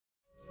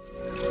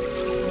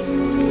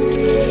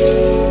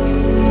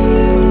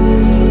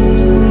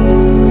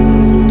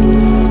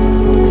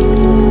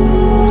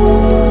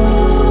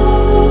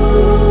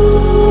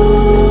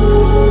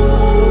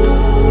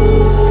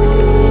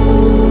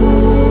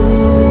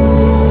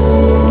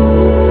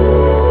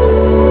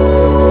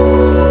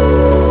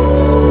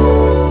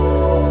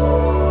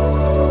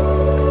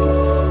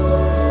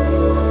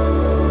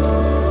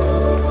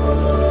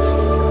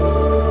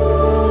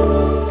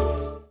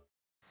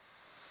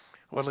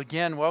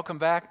Again, welcome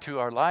back to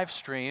our live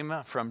stream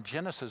from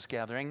Genesis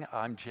Gathering.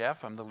 I'm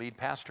Jeff. I'm the lead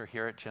pastor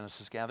here at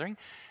Genesis Gathering,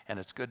 and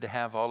it's good to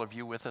have all of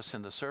you with us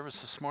in the service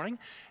this morning.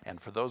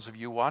 And for those of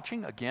you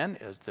watching, again,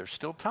 there's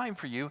still time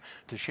for you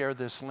to share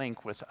this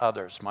link with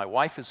others. My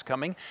wife is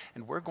coming,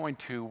 and we're going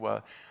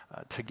to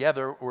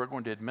together, we're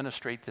going to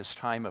administrate this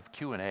time of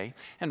Q&A.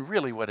 And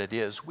really what it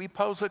is, we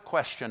pose a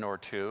question or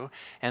two,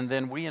 and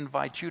then we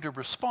invite you to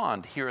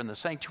respond here in the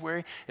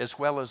sanctuary, as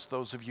well as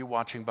those of you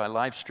watching by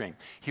live stream.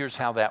 Here's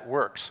how that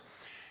works.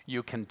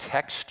 You can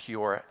text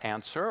your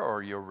answer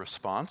or your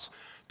response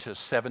to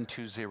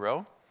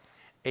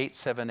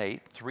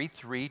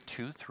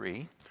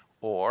 720-878-3323,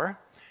 or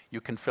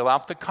you can fill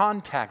out the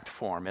contact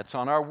form. It's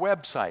on our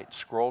website.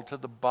 Scroll to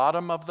the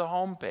bottom of the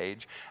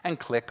homepage and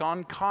click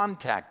on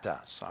Contact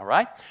Us, all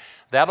right?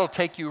 That'll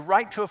take you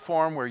right to a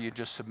form where you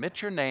just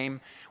submit your name.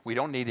 We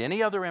don't need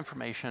any other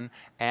information,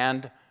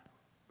 and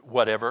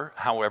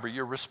however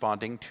you're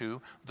responding to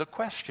the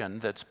question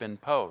that's been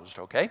posed,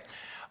 okay?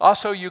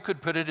 Also, you could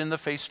put it in the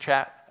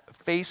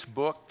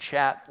Facebook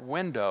chat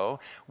window.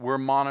 We're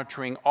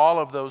monitoring all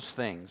of those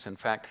things. In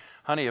fact,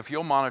 honey, if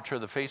you'll monitor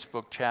the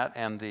Facebook chat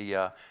and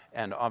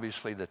and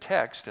obviously the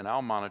text, and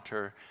I'll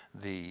monitor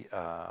the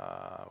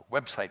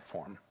website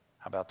form.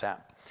 How about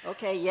that?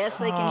 Okay, yes,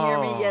 they can hear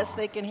me. Yes,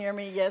 they can hear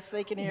me. Yes,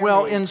 they can hear me.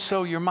 Well, and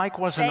so your mic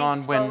wasn't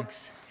Thanks, on when...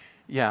 folks.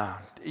 Yeah,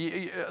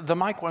 the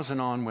mic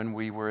wasn't on when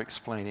we were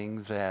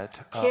explaining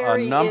that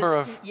Carrie a number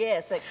is, of...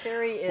 Yes, that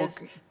Carrie is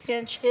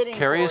pinch hitting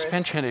Carrie for is us,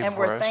 pinch hitting and for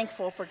we're us.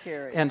 thankful for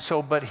Carrie. And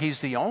so, but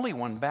he's the only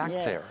one back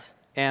there. Yes.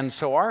 And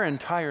so our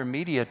entire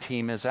media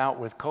team is out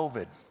with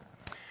COVID.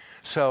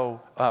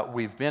 So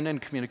we've been in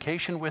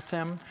communication with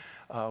them.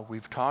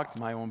 We've talked.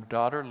 My own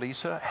daughter,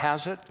 Lisa,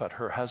 has it, but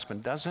her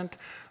husband doesn't.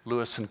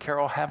 Lewis and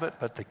Carol have it,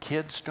 but the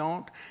kids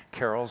don't.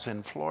 Carol's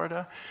in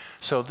Florida.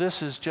 So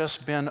this has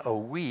just been a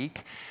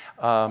week.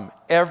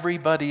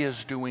 Everybody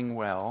is doing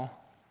well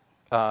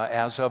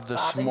as of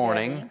this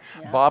morning.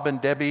 Yeah. Bob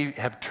and Debbie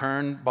have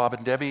turned. Bob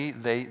and Debbie,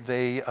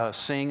 they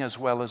sing as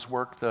well as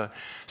work the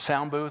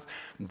sound booth.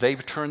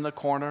 They've turned the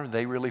corner.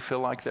 They really feel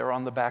like they're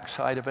on the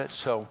backside of it.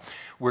 So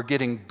we're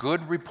getting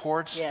good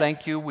reports. Yes.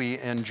 Thank you. We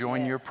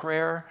enjoin your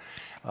prayer.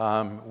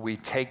 We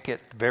take it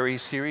very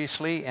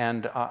seriously,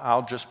 and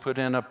I'll just put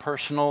in a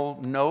personal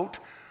note.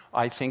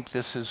 I think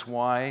this is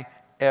why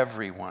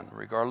everyone,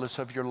 regardless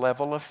of your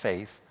level of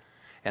faith,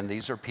 and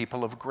these are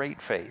people of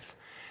great faith,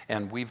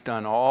 and we've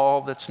done all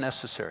that's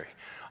necessary.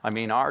 I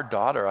mean, our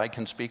daughter, I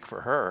can speak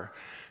for her.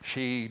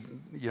 She,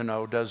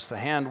 does the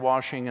hand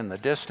washing and the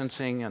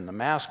distancing and the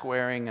mask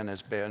wearing and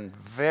has been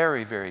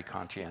very, very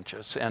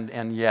conscientious.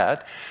 And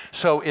yet,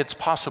 so it's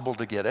possible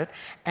to get it.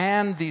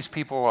 And these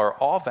people are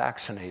all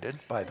vaccinated,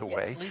 by the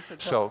way. Lisa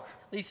told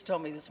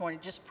me this morning,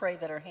 just pray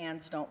that her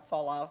hands don't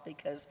fall off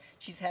because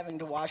she's having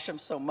to wash them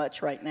so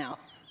much right now.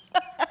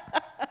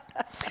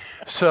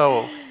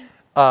 So...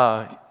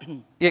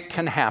 it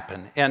can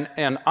happen,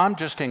 and I'm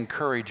just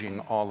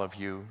encouraging all of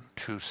you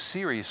to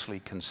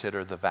seriously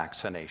consider the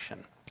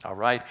vaccination, all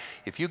right?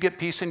 If you get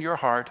peace in your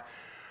heart,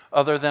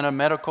 other than a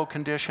medical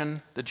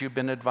condition that you've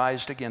been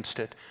advised against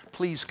it,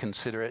 please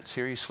consider it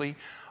seriously.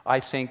 I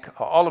think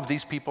all of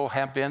these people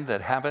have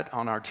it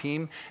on our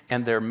team,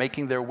 and they're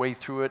making their way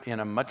through it in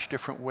a much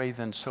different way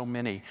than so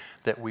many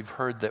that we've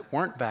heard that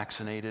weren't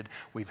vaccinated.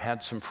 We've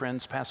had some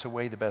friends pass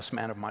away. The best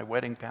man of my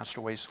wedding passed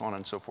away, so on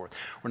and so forth.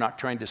 We're not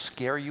trying to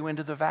scare you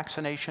into the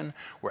vaccination.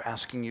 We're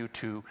asking you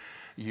to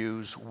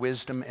use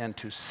wisdom and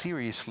to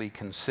seriously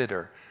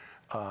consider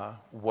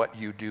what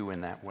you do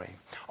in that way.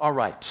 All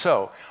right,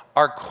 so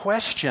our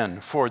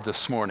question for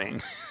this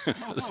morning.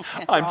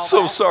 I'm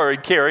so sorry,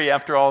 Carrie,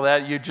 after all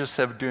that, you just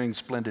have doing a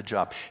splendid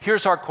job.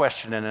 Here's our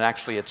question, and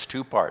actually it's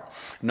two-part.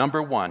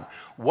 Number one,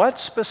 what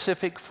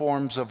specific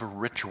forms of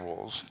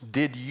rituals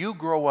did you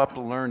grow up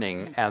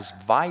learning as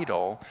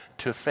vital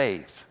to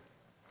faith?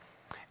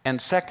 And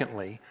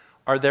secondly,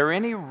 are there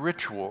any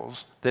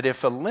rituals that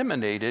if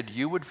eliminated,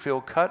 you would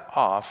feel cut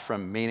off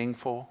from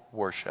meaningful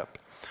worship?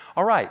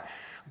 All right.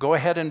 Go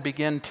ahead and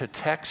begin to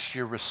text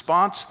your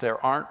response.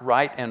 There aren't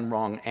right and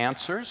wrong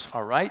answers,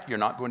 all right? You're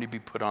not going to be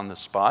put on the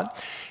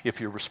spot.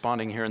 If you're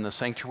responding here in the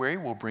sanctuary,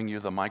 we'll bring you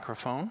the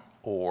microphone,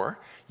 or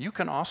you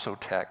can also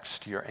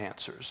text your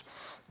answers.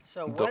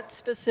 So what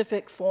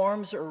specific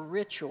forms or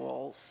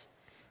rituals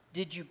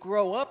did you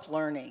grow up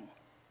learning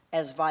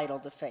as vital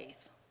to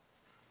faith?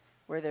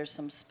 Were there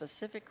some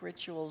specific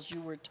rituals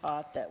you were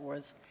taught that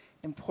was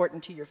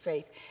important to your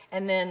faith?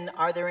 And then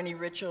are there any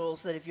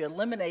rituals that if you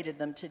eliminated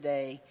them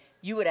today,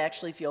 you would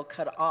actually feel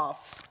cut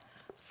off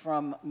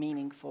from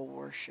meaningful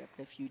worship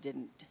if you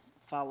didn't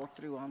follow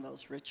through on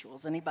those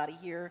rituals? Anybody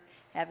here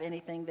have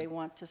anything they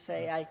want to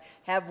say? I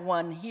have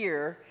one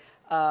here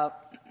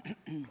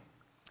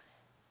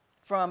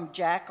from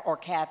Jack or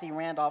Kathy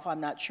Randolph.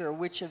 I'm not sure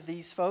which of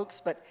these folks,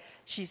 but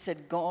she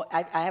said,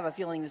 I have a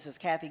feeling this is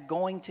Kathy,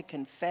 going to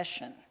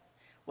confession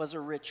was a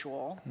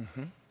ritual.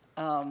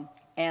 Mm-hmm.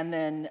 And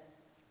then,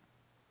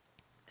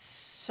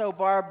 so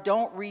Barb,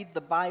 don't read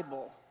the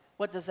Bible.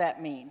 What does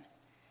that mean?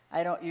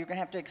 You're going to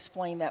have to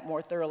explain that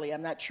more thoroughly.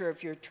 I'm not sure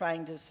if you're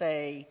trying to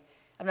say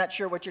I'm not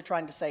sure what you're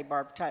trying to say,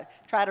 Barb.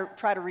 Try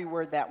to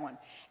reword that one.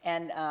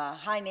 And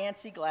hi,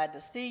 Nancy, glad to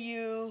see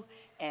you.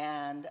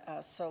 And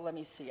so let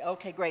me see.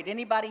 Okay, great.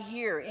 Anybody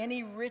here?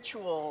 Any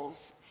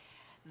rituals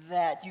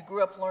that you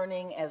grew up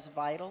learning as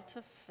vital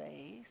to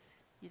faith?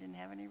 You didn't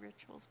have any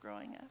rituals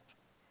growing up?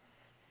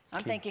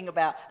 I'm thinking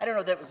about, I don't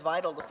know that it was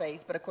vital to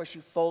faith, but of course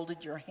you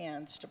folded your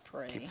hands to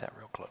pray. Keep that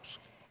real close.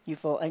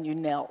 And you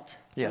knelt.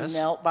 Yes. You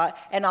knelt by,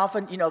 and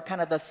often,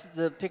 kind of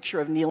the picture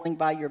of kneeling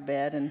by your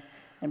bed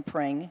and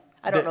praying.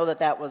 I don't know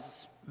that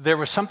was... There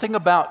was something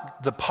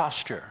about the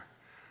posture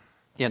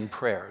in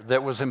prayer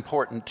that was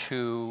important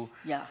to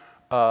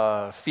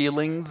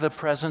feeling the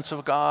presence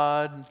of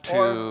God, to...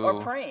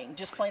 Or praying,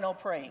 just plain old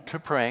praying. To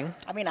praying.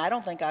 I mean, I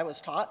don't think I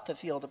was taught to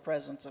feel the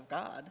presence of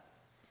God.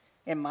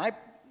 In my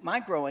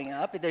growing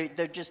up,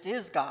 there just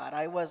is God.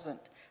 I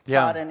wasn't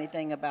taught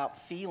anything about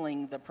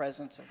feeling the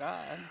presence of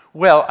God.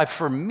 Well,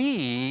 for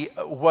me,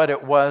 what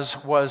it was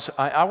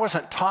I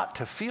wasn't taught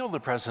to feel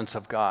the presence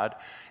of God.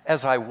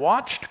 As I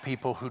watched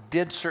people who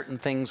did certain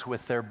things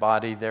with their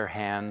body, their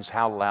hands,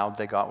 how loud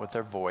they got with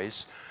their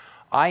voice,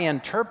 I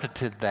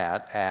interpreted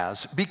that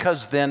as,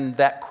 because then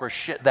that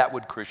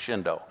would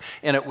crescendo,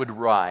 and it would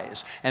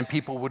rise, and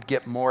people would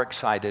get more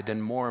excited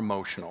and more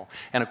emotional.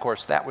 And of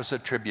course, that was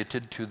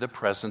attributed to the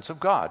presence of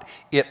God.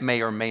 It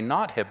may or may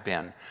not have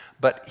been,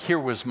 but here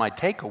was my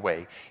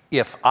takeaway.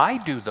 If I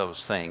do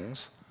those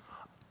things,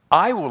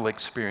 I will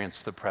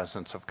experience the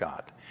presence of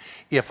God.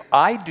 If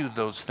I do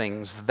those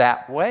things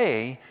that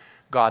way,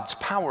 God's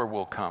power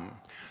will come.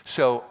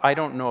 So I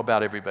don't know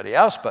about everybody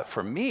else, but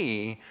for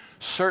me,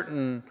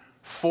 certain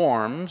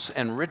forms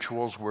and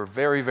rituals were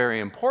very, very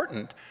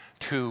important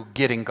to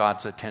getting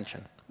God's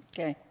attention.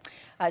 Okay.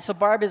 So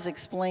Barb has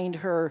explained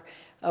her,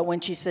 when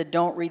she said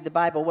don't read the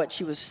Bible, what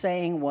she was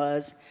saying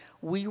was,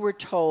 we were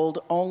told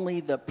only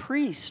the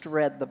priest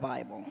read the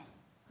Bible.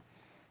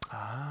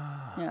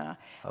 Yeah.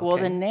 Okay. Well,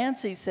 then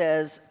Nancy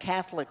says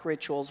Catholic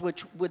rituals,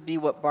 which would be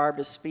what Barb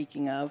is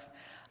speaking of,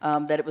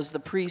 that it was the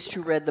priest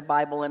who read the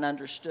Bible and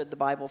understood the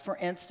Bible. For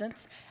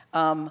instance,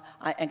 and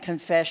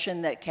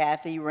confession, that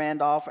Kathy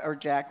Randolph or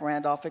Jack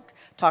Randolph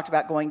talked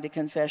about going to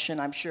confession.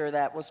 I'm sure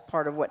that was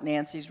part of what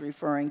Nancy's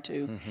referring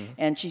to. Mm-hmm.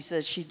 And she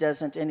says she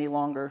doesn't any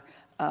longer,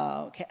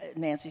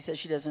 Nancy says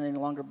she doesn't any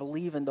longer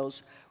believe in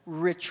those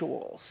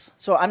rituals.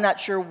 So I'm not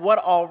sure what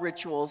all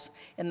rituals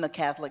in the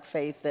Catholic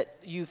faith that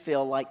you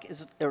feel like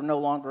are no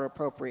longer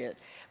appropriate.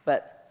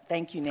 But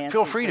thank you, Nancy.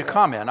 Feel free to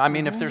comment. I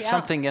mean, if there's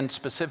something in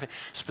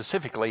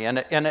specifically,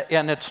 and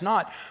it's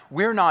not,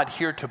 we're not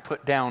here to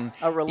put down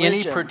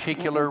any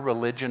particular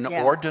religion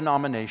or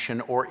denomination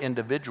or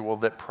individual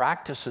that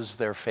practices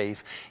their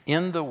faith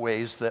in the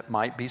ways that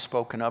might be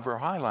spoken of or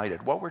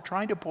highlighted. What we're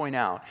trying to point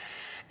out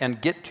and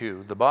get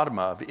to the bottom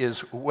of is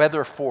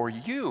whether for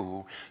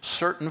you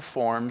certain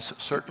forms,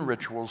 certain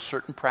rituals,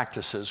 certain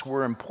practices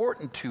were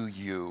important to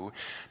you,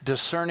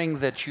 discerning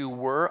that you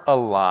were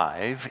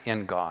alive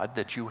in God,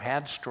 that you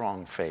had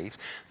strong faith,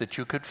 that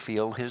you could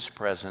feel His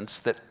presence,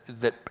 that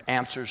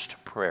answers to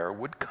prayer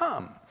would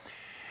come.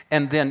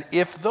 And then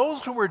if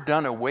those were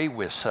done away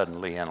with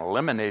suddenly and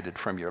eliminated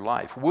from your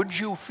life, would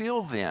you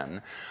feel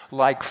then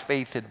like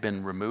faith had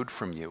been removed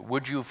from you?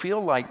 Would you feel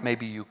like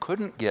maybe you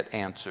couldn't get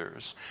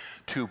answers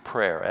to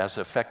prayer as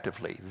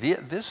effectively?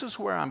 This is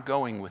where I'm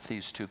going with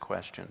these two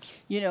questions.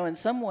 In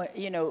some way,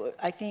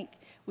 I think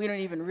we don't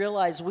even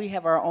realize we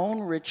have our own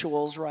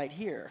rituals right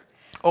here.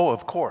 Oh,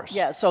 of course.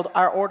 Yeah, so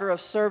our order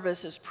of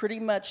service is pretty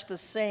much the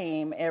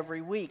same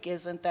every week.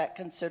 Isn't that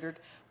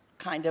considered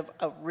kind of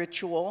a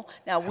ritual?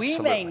 Now, we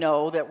may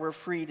know that we're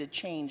free to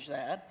change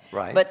that.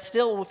 Right. But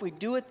still, if we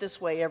do it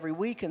this way every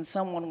week and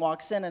someone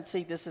walks in and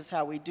see this is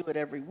how we do it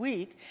every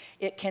week,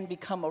 it can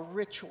become a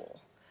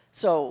ritual.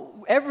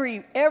 So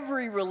every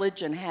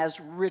religion has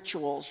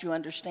rituals, you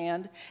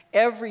understand?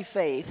 Every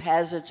faith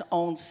has its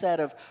own set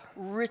of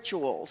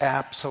rituals.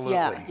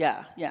 Absolutely.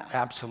 Yeah.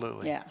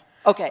 Absolutely. Yeah.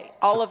 Okay,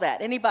 all of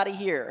that. Anybody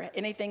here?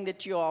 Anything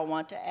that you all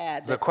want to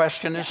add? The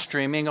question is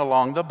streaming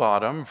along the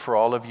bottom for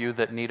all of you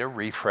that need a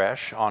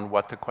refresh on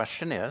what the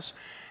question is.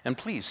 And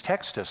please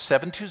text us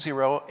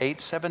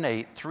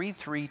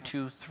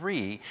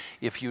 720-878-3323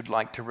 if you'd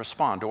like to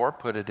respond, or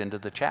put it into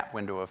the chat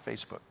window of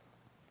Facebook.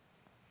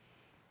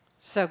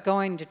 So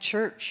going to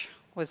church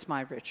was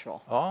my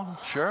ritual. Oh,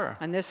 sure.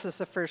 And this is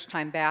the first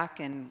time back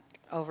in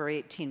over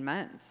 18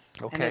 months.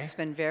 Okay. And it's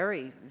been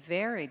very,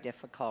 very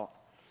difficult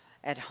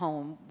at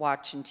home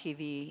watching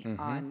TV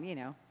on,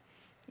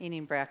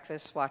 eating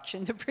breakfast,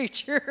 watching the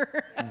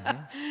preacher.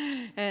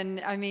 And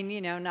I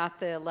mean, not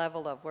the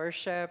level of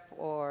worship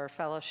or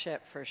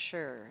fellowship for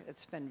sure.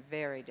 It's been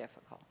very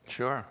difficult.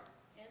 Sure.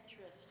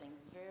 Interesting,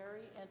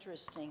 very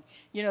interesting.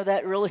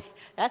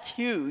 That's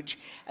huge,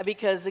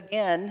 because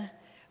again,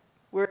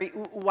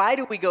 why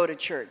do we go to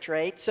church,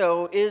 right?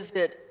 So is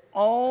it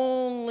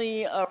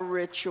only a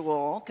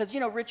ritual? Because,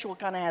 ritual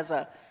kind of has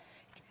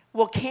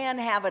can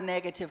have a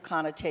negative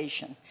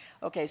connotation.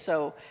 Okay,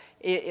 so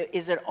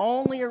is it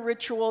only a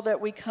ritual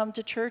that we come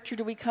to church, or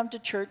do we come to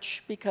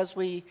church because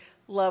we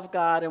love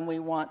God and we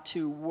want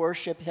to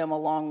worship Him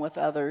along with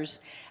others.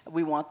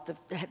 We want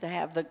to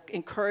have the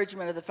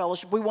encouragement of the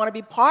fellowship. We want to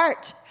be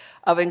part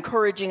of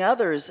encouraging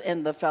others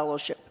in the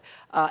fellowship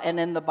and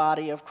in the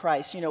body of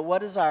Christ. You know,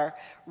 what is our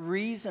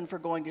reason for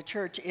going to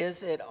church?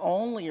 Is it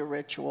only a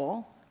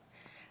ritual?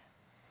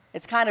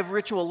 It's kind of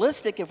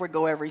ritualistic if we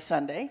go every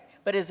Sunday,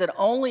 but is it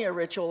only a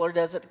ritual, or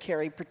does it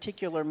carry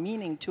particular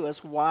meaning to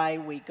us why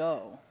we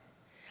go?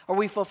 Are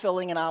we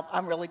fulfilling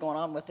I'm really going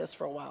on with this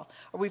for a while.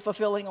 Are we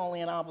fulfilling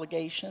only an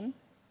obligation?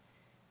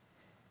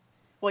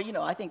 Well, you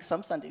know, I think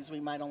some Sundays we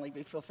might only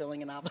be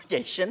fulfilling an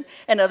obligation,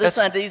 and other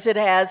Sundays it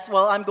has,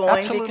 well, I'm going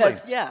Absolutely.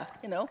 because, yeah,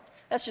 you know,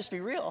 let's just be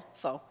real.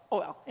 So, oh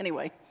well,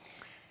 anyway,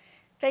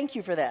 thank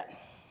you for that.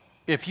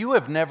 If you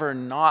have never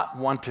not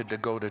wanted to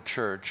go to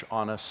church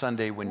on a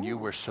Sunday when you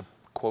were,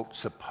 quote,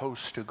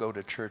 supposed to go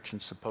to church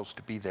and supposed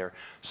to be there,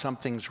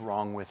 something's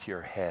wrong with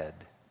your head.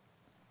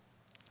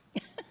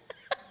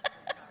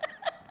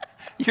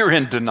 You're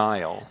in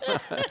denial.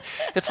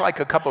 It's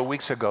like a couple of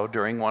weeks ago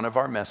during one of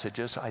our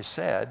messages, I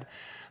said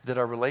that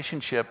our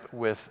relationship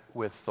with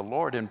the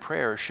Lord in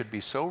prayer should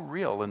be so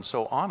real and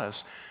so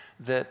honest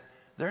that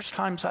there's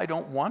times I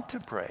don't want to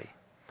pray.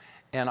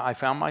 And I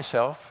found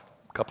myself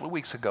a couple of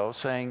weeks ago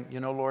saying, you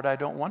know, Lord, I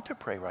don't want to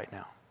pray right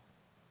now.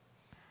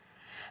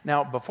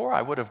 Now, before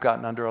I would have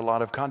gotten under a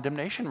lot of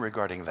condemnation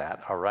regarding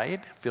that, all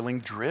right? Feeling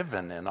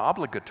driven and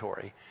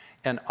obligatory.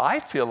 And I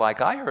feel like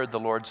I heard the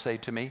Lord say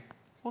to me,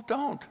 well,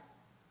 don't.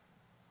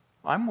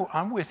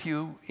 I'm with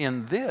you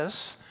in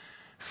this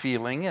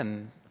feeling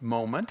and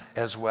moment,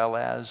 as well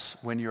as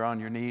when you're on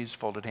your knees,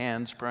 folded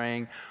hands,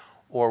 praying,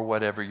 or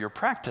whatever your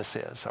practice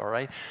is, all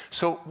right?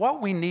 So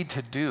what we need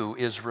to do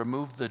is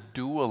remove the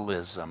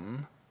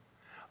dualism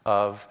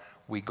of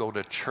we go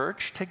to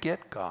church to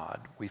get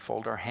God, we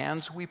fold our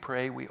hands, we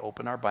pray, we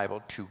open our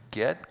Bible to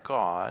get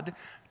God,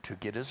 to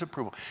get His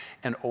approval.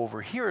 And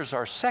over here is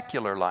our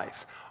secular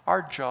life,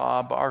 our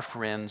job, our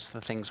friends,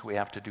 the things we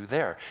have to do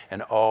there.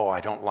 And oh,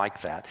 I don't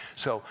like that.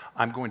 So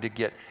I'm going to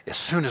get, as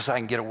soon as I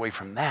can get away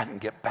from that and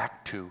get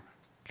back to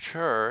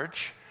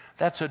church,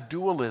 that's a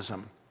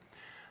dualism.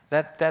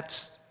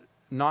 That's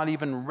not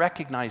even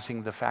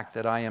recognizing the fact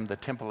that I am the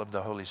temple of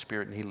the Holy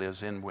Spirit and He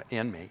lives in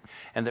me.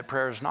 And that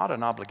prayer is not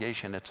an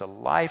obligation, it's a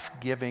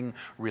life-giving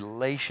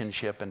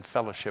relationship and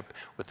fellowship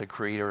with the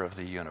Creator of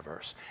the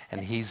universe.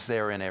 And He's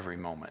there in every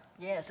moment.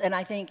 Yes, and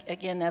I think,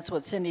 again, that's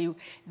what Cindy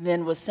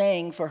then was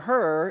saying. For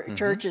her,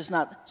 church is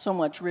not so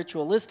much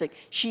ritualistic.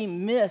 She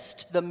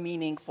missed the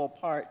meaningful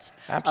parts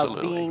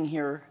of being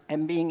here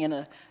and being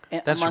amongst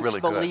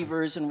really good.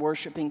 believers and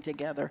worshiping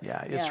together.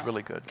 Yeah, it's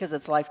really good. Because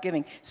it's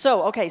life-giving.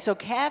 So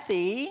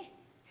Kathy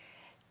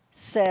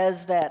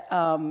says that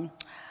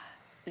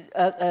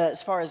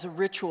as far as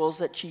rituals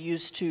that she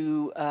used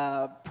to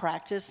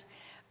practice,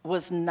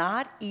 was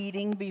not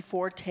eating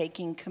before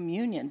taking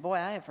communion. Boy,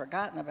 I have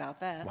forgotten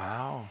about that.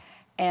 Wow.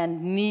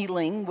 And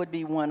kneeling would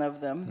be one of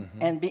them,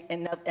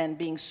 and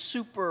being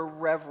super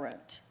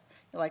reverent.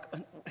 Like,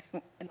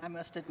 and I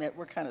must admit,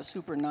 we're kind of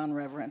super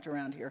non-reverent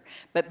around here,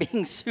 but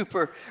being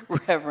super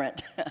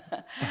reverent.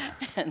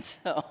 And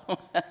so,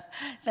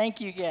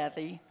 thank you,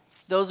 Kathy.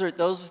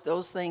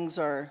 Those things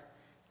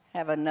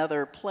have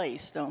another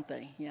place, don't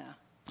they? Yeah.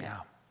 Yeah.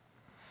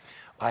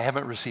 I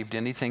haven't received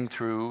anything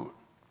through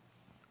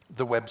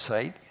the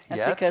website yet.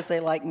 That's because they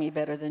like me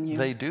better than you.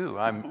 They do.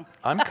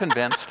 I'm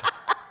convinced.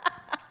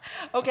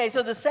 Okay,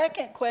 so the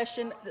second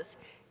question,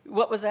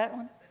 what was that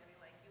one?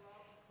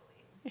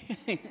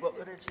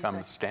 What did you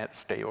Come say?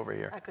 stay over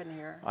here. I couldn't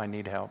hear. I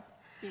need help.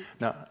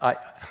 No,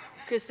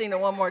 Christina,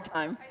 one more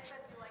time.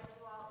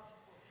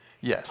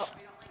 Yes.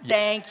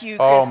 Thank you,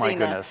 Christina. Oh my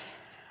goodness.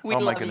 We oh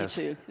my love goodness.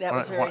 you too. That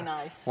was very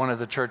nice. One of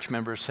the church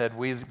members said,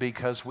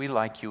 because we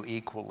like you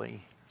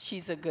equally.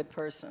 She's a good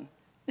person.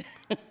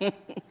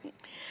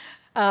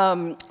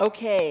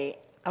 Okay.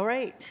 All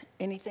right.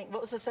 Anything? What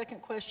was the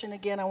second question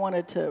again? I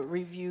wanted to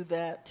review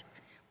that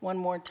one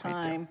more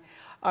time.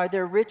 Are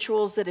there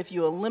rituals that if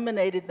you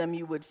eliminated them,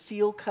 you would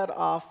feel cut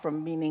off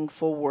from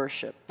meaningful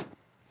worship?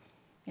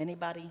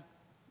 Anybody?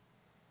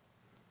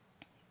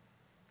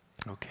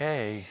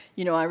 Okay.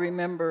 You know, I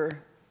remember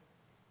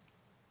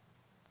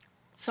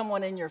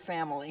someone in your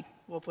family,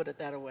 we'll put it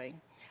that way.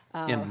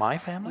 In my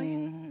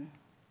family?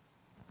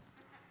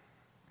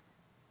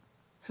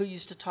 Who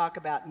used to talk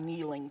about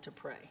kneeling to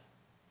pray.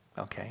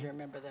 Okay. Do you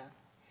remember that?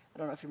 I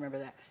don't know if you remember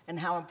that. And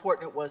how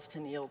important it was to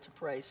kneel to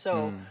pray.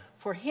 So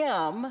for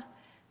him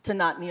to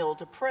not kneel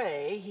to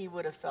pray, he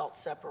would have felt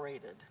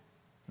separated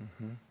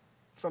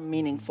from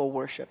meaningful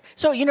worship.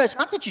 So, you know, it's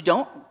not that you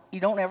don't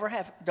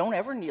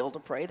ever kneel to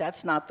pray.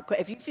 That's not the,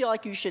 if you feel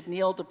like you should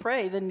kneel to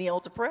pray, then kneel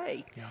to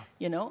pray. Yeah.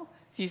 You know,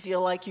 if you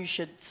feel like you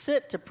should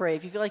sit to pray,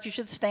 if you feel like you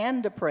should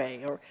stand to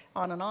pray, or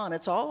on and on,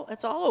 it's all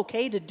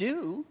okay to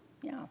do.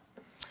 Yeah.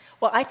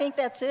 Well, I think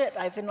that's it.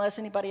 Unless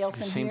anybody else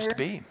in here. Seems to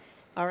be.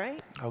 All right.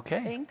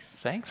 Okay. Thanks.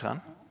 Thanks, hon.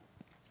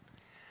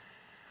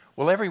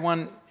 Well,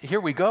 everyone,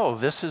 here we go.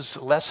 This is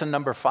lesson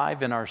number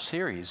 5 in our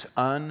series,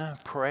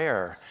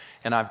 Unprayer.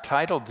 And I've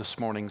titled this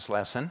morning's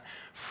lesson,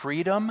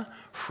 Freedom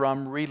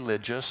from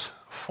Religious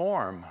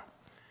Form.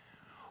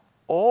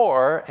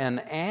 or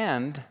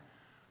and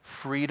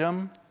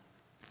freedom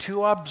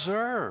to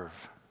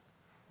observe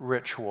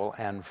ritual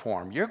and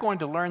form. You're going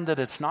to learn that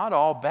it's not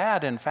all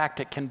bad. In fact,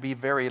 it can be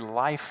very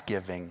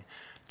life-giving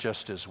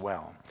just as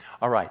well.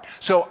 All right,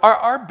 so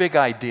our big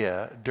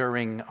idea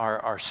during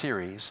our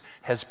series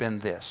has been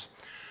this: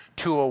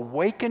 to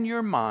awaken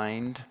your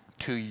mind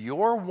to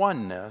your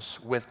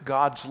oneness with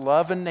God's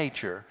love and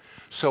nature,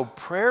 so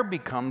prayer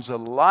becomes a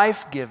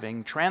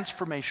life-giving,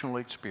 transformational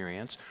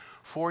experience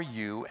for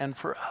you and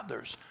for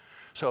others.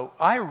 So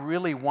I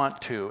really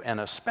want to, and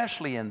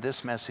especially in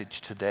this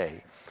message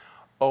today,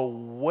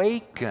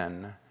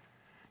 awaken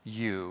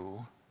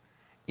you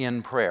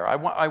in prayer.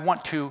 I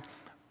want to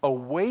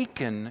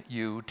awaken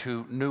you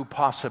to new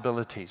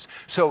possibilities.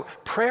 So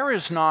prayer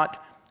is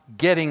not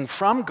getting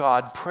from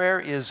God, prayer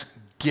is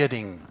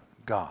getting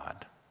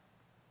God.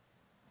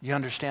 You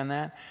understand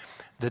that?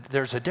 That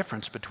there's a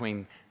difference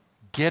between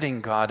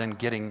getting God and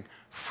getting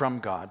from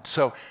God.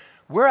 So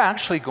we're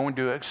actually going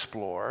to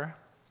explore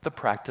the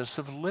practice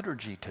of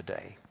liturgy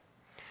today.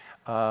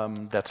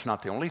 That's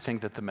not the only thing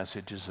that the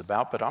message is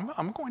about, but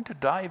I'm going to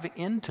dive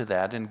into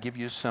that and give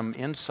you some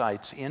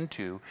insights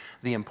into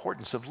the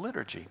importance of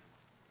liturgy.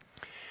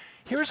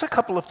 Here's a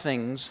couple of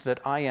things that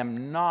I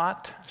am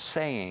not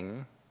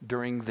saying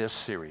during this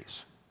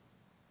series.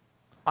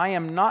 I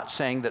am not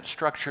saying that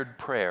structured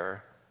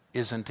prayer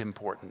isn't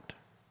important.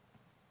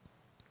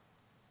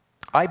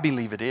 I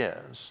believe it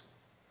is.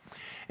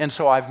 And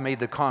so I've made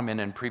the comment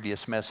in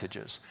previous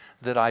messages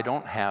that I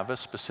don't have a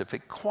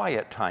specific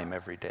quiet time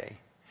every day.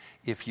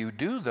 If you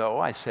do, though,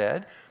 I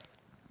said,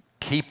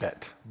 keep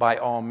it by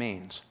all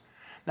means.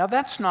 Now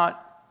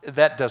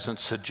that doesn't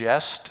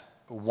suggest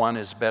one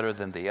is better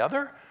than the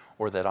other,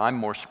 or that I'm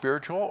more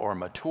spiritual or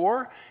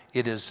mature.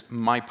 It is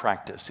my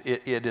practice.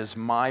 It is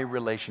my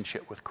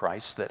relationship with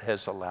Christ that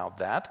has allowed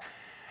that.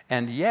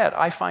 And yet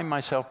I find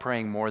myself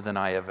praying more than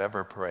I have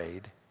ever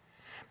prayed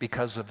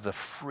because of the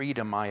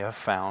freedom I have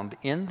found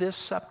in this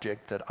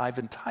subject that I've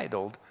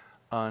entitled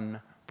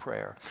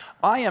Unprayer.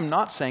 I am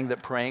not saying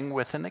that praying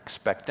with an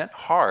expectant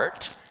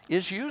heart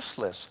is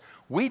useless.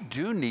 We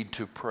do need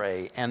to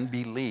pray and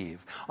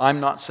believe. I'm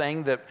not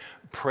saying that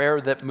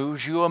prayer that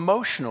moves you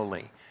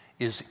emotionally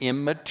is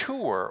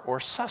immature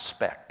or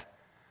suspect.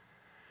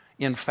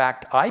 In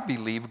fact, I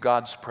believe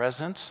God's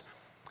presence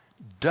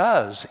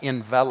does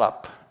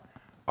envelop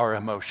our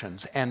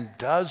emotions and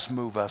does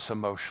move us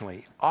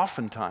emotionally.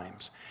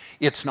 Oftentimes,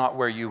 it's not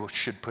where you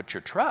should put your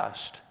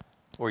trust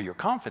or your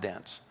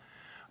confidence,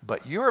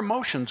 but your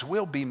emotions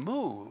will be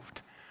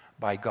moved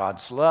by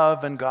God's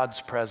love and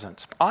God's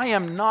presence. I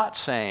am not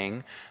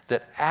saying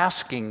that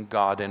asking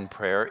God in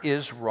prayer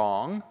is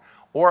wrong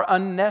or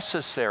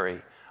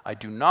unnecessary. I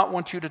do not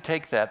want you to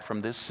take that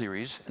from this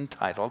series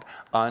entitled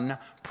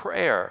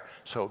Unprayer.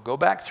 So go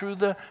back through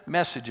the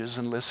messages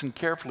and listen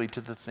carefully to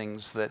the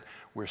things that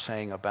we're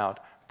saying about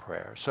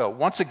prayer. So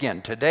once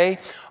again, today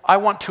I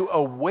want to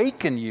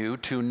awaken you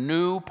to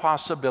new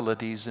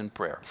possibilities in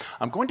prayer.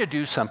 I'm going to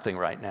do something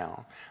right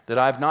now that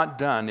I've not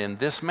done in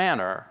this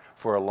manner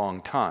for a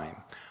long time.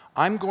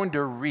 I'm going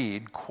to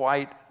read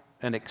quite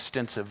an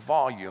extensive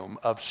volume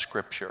of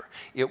Scripture.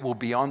 It will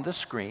be on the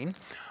screen.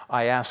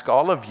 I ask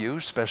all of you,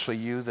 especially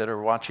you that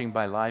are watching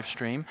by live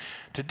stream,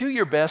 to do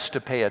your best to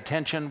pay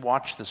attention,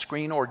 watch the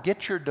screen, or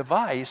get your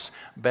device,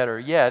 better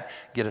yet,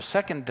 get a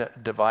second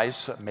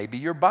device, maybe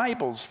your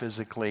Bibles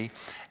physically,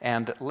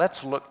 and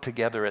let's look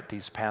together at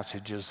these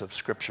passages of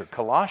Scripture.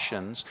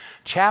 Colossians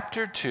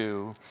chapter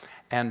 2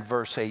 and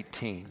verse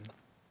 18.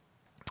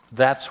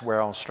 That's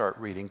where I'll start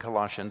reading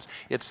Colossians.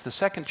 It's the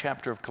second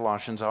chapter of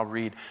Colossians. I'll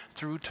read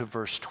through to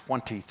verse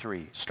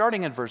 23,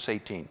 starting in verse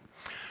 18.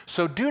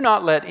 So do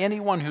not let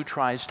anyone who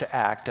tries to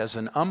act as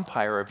an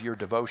umpire of your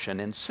devotion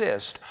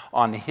insist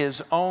on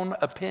his own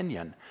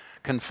opinion,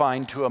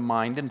 confined to a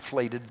mind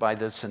inflated by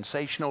the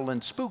sensational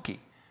and spooky.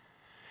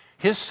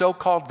 His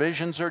so-called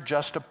visions are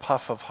just a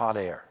puff of hot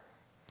air.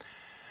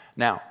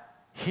 Now,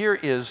 here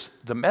is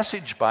the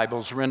Message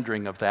Bible's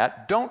rendering of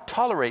that. Don't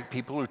tolerate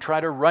people who try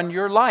to run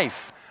your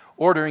life,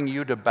 ordering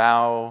you to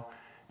bow,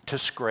 to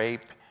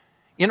scrape,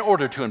 in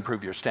order to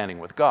improve your standing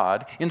with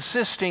God,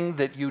 insisting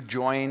that you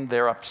join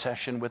their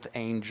obsession with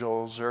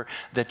angels or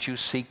that you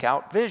seek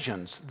out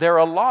visions. They're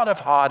a lot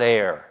of hot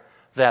air.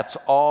 That's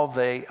all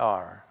they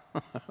are.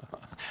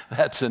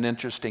 That's an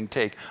interesting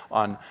take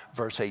on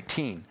verse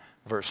 18.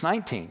 Verse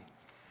 19.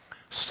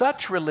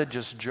 Such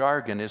religious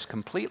jargon is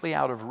completely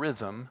out of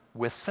rhythm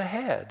with the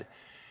head.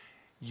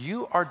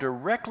 You are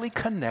directly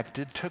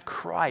connected to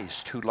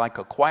Christ, who, like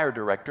a choir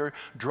director,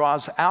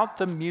 draws out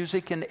the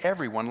music in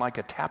everyone like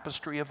a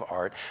tapestry of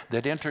art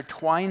that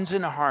intertwines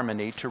in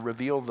harmony to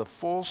reveal the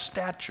full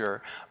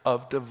stature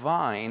of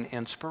divine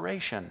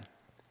inspiration.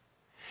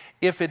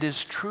 If it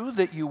is true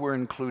that you were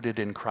included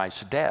in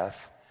Christ's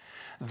death,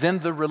 then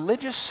the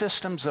religious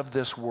systems of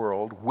this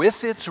world,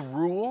 with its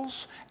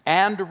rules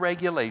and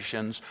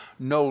regulations,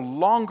 no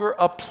longer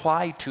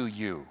apply to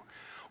you.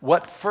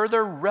 What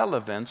further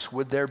relevance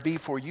would there be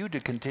for you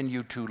to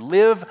continue to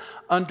live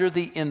under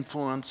the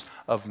influence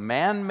of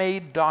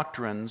man-made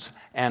doctrines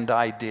and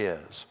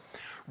ideas?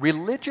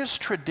 Religious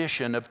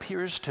tradition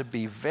appears to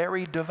be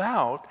very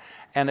devout,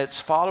 and its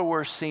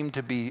followers seem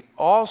to be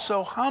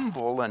also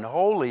humble and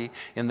holy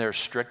in their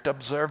strict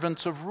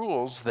observance of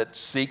rules that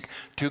seek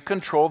to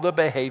control the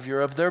behavior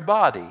of their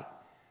body.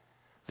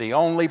 The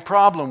only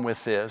problem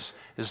with this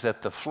is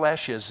that the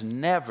flesh is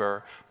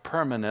never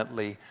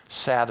permanently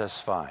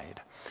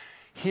satisfied.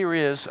 Here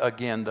is,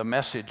 again, the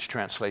Message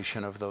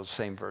translation of those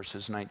same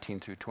verses,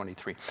 19 through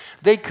 23.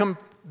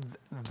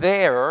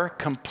 They're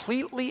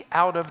completely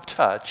out of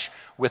touch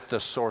with the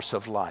source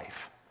of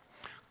life,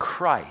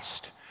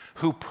 Christ,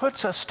 who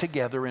puts us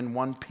together in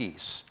one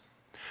piece,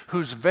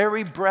 whose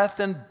very breath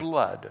and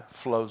blood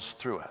flows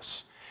through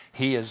us.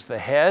 He is the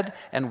head,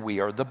 and we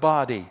are the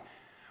body.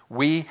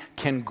 We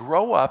can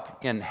grow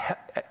up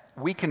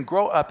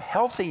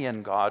healthy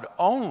in God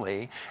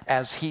only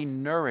as He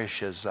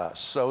nourishes us.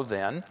 So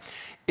then,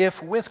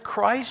 if with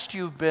Christ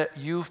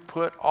you've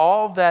put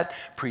all that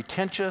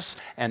pretentious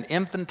and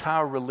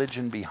infantile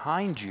religion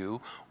behind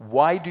you,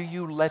 why do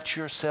you let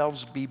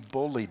yourselves be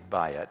bullied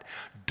by it?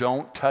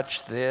 Don't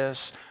touch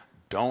this,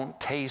 don't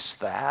taste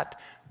that,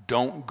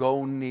 don't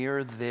go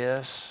near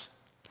this.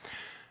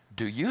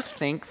 Do you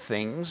think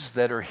things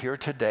that are here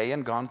today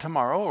and gone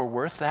tomorrow are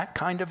worth that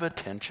kind of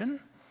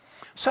attention?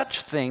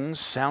 Such things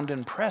sound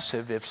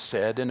impressive if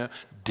said in a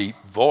deep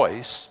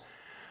voice.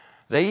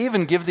 They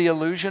even give the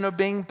illusion of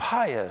being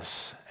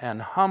pious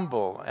and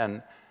humble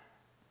and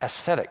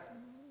aesthetic.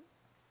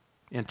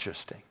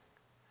 Interesting.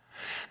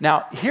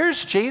 Now,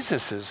 here's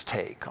Jesus'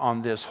 take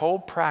on this whole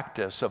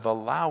practice of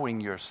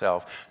allowing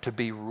yourself to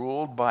be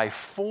ruled by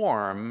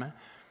form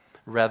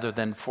rather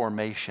than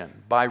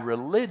formation, by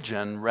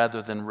religion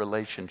rather than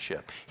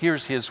relationship.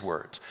 Here's his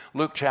words.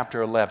 Luke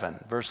chapter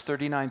 11, verse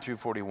 39 through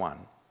 41.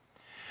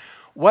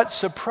 What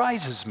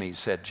surprises me,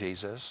 said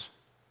Jesus,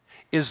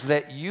 is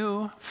that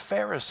you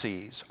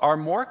Pharisees are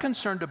more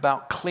concerned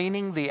about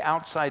cleaning the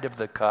outside of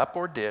the cup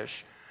or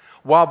dish,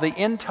 while the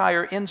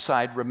entire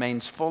inside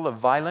remains full of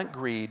violent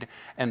greed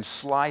and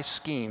sly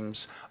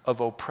schemes of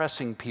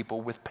oppressing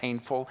people with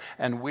painful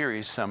and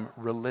wearisome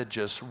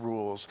religious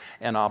rules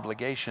and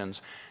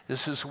obligations.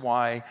 This is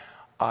why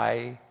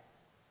I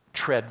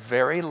tread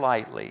very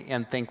lightly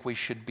and think we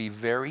should be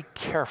very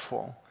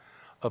careful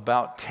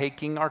about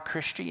taking our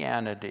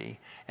Christianity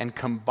and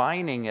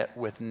combining it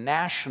with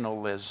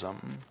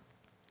nationalism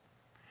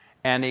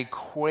and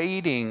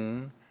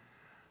equating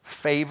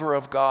favor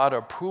of God,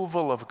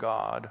 approval of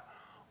God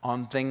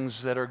on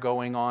things that are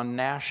going on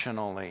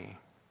nationally.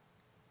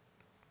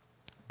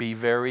 Be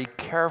very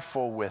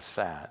careful with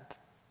that,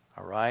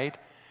 all right?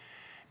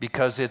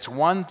 Because it's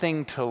one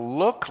thing to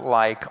look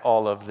like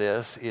all of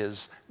this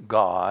is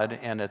God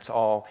and it's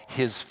all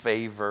His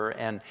favor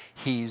and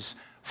He's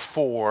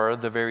for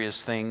the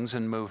various things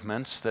and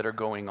movements that are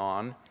going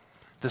on,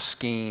 the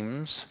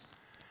schemes,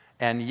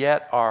 and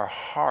yet our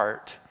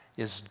heart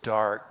is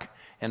dark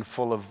and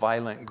full of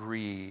violent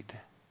greed.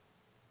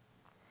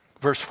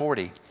 Verse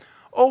 40,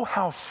 oh,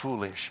 how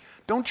foolish.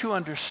 Don't you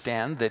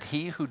understand that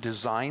He who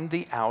designed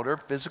the outer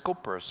physical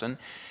person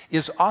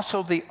is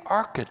also the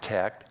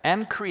architect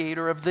and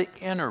creator of the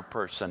inner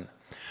person?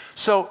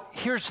 So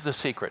here's the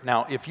secret.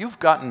 Now, if you've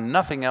gotten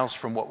nothing else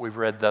from what we've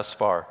read thus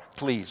far,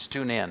 please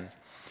tune in.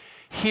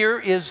 Here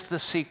is the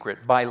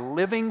secret. By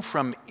living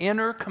from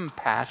inner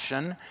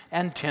compassion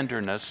and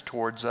tenderness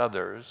towards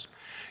others,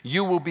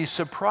 you will be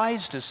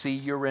surprised to see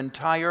your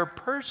entire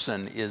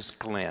person is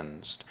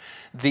cleansed.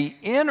 The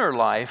inner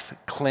life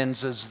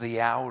cleanses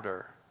the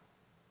outer.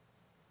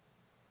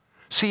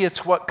 See,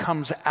 it's what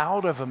comes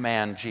out of a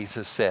man,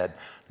 Jesus said,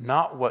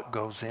 not what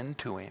goes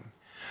into him.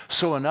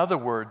 So in other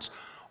words,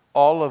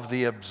 all of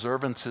the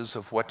observances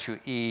of what you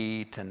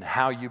eat and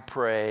how you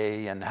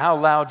pray and how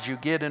loud you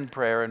get in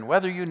prayer and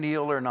whether you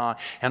kneel or not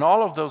and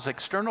all of those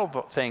external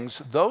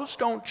things, those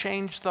don't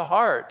change the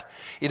heart.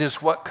 It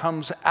is what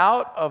comes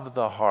out of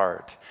the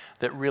heart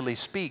that really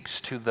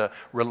speaks to the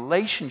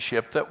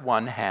relationship that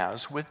one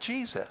has with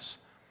Jesus.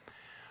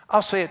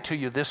 I'll say it to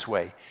you this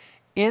way.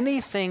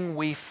 Anything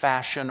we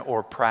fashion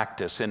or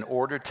practice in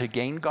order to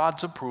gain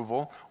God's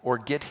approval or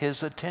get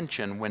His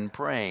attention when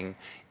praying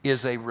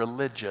is a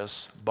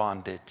religious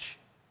bondage.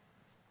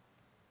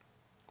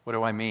 What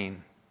do I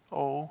mean?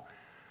 Oh,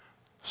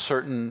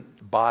 certain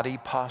body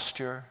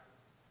posture,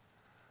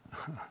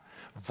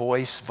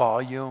 voice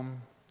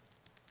volume,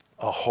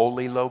 a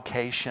holy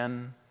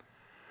location,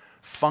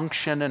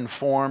 function and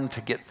form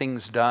to get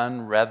things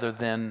done rather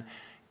than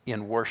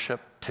in worship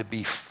to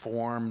be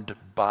formed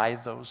by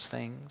those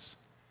things.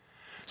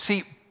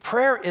 See,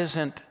 prayer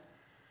isn't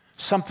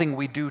something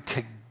we do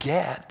to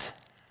get.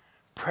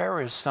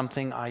 Prayer is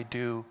something I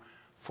do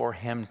for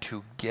Him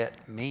to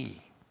get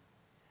me,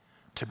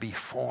 to be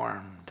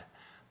formed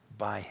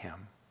by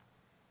Him.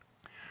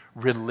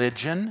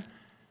 Religion,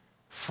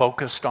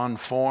 focused on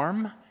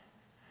form,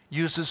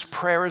 uses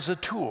prayer as a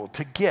tool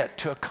to get,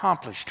 to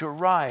accomplish, to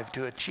arrive,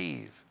 to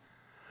achieve.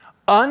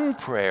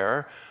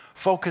 Unprayer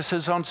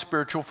focuses on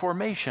spiritual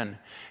formation,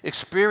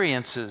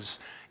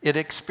 It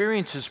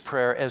experiences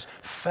prayer as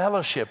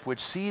fellowship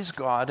which sees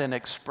God and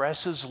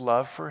expresses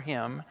love for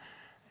Him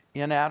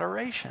in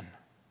adoration.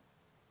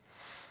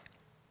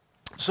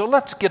 So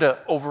let's get an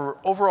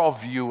overall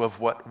view of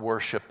what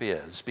worship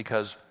is,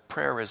 because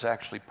prayer is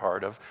actually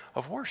part of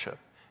worship,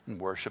 and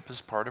worship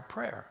is part of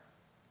prayer.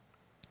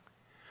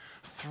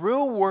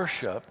 Through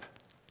worship,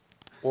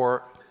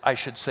 or I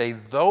should say,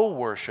 though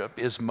worship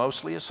is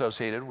mostly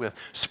associated with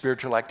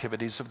spiritual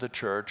activities of the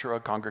church or a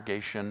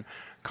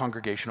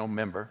congregational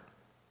member,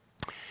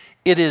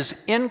 it is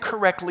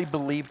incorrectly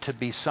believed to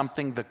be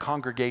something the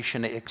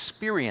congregation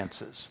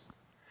experiences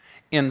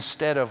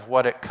instead of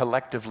what it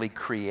collectively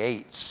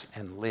creates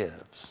and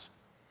lives.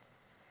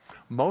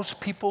 Most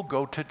people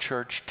go to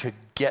church to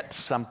get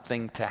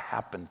something to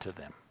happen to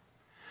them.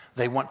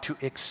 They want to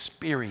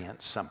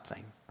experience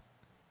something.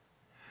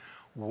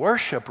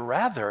 Worship,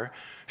 rather,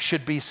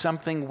 should be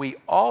something we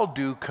all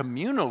do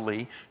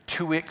communally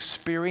to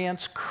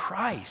experience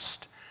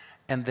Christ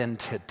and then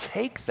to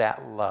take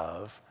that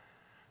love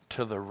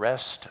to the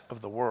rest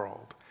of the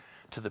world,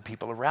 to the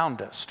people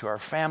around us, to our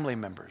family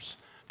members,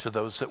 to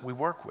those that we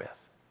work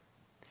with.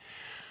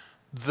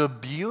 The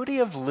beauty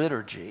of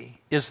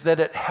liturgy is that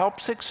it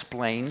helps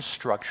explain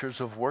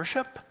structures of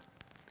worship,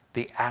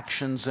 the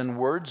actions and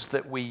words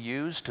that we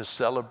use to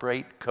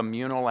celebrate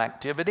communal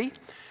activity,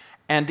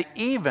 and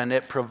even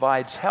it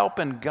provides help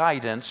and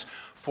guidance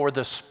for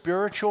the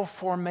spiritual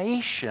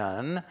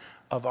formation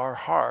of our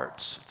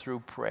hearts through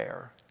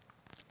prayer.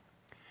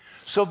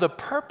 So the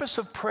purpose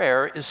of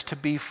prayer is to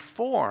be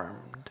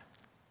formed,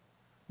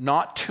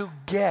 not to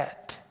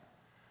get.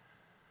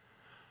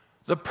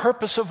 The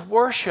purpose of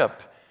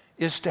worship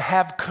is to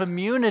have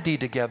community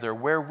together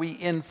where we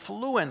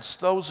influence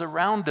those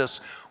around us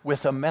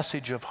with a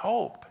message of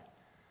hope,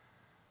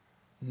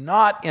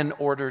 not in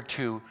order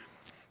to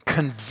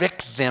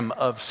convict them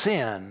of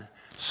sin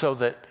so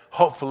that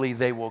hopefully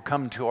they will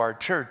come to our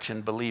church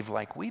and believe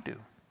like we do.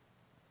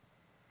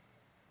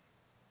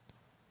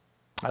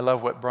 I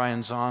love what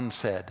Brian Zahn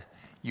said,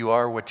 "You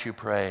are what you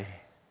pray."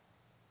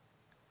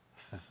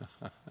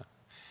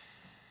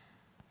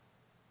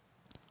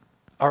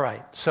 All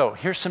right, so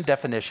here's some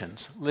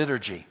definitions.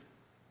 Liturgy.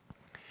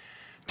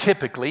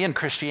 Typically in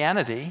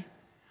Christianity,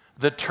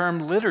 the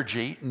term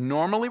liturgy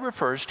normally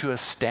refers to a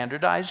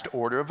standardized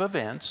order of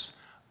events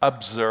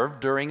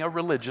observed during a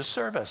religious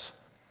service,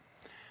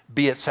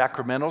 be it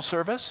sacramental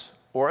service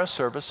or a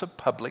service of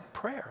public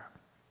prayer.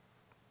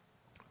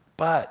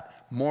 But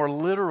more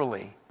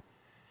literally,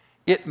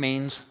 it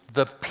means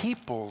the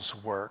people's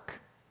work,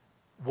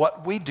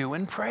 what we do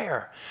in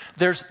prayer.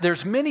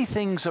 There's many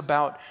things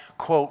about,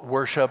 quote,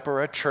 worship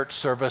or a church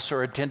service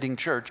or attending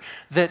church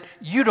that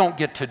you don't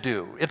get to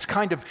do. It's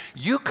kind of,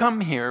 you come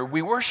here,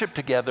 we worship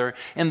together,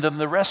 and then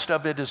the rest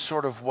of it is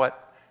sort of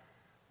what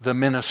the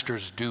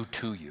ministers do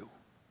to you.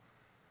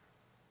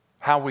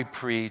 How we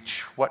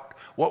preach, what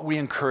we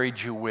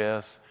encourage you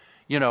with,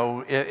 you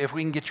know, if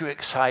we can get you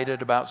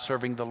excited about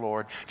serving the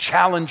Lord,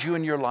 challenge you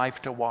in your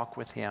life to walk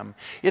with Him.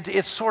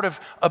 It's sort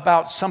of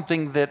about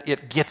something that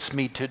it gets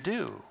me to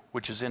do,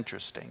 which is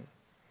interesting.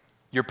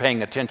 You're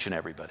paying attention,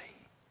 everybody,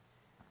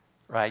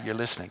 right? You're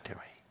listening to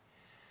me.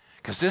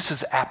 Because this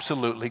is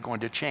absolutely going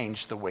to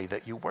change the way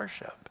that you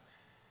worship.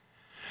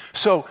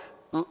 So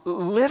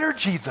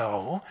liturgy,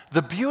 though,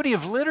 the beauty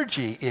of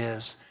liturgy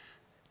is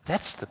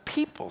that's the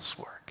people's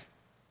work.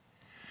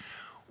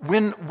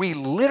 When we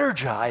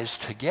liturgize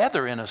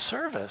together in a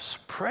service,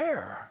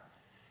 prayer,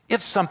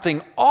 it's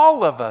something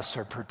all of us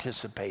are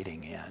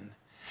participating in.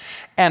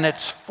 And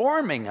it's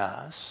forming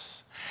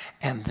us,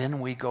 and then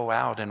we go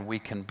out and we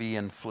can be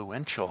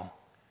influential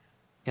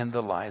in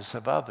the lives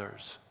of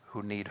others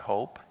who need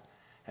hope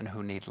and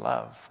who need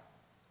love.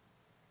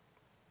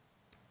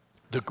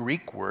 The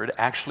Greek word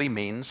actually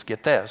means,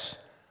 get this,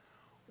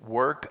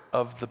 work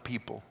of the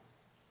people.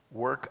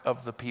 Work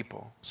of the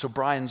people. So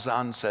Brian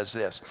Zahn says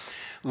this,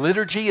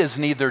 liturgy is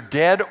neither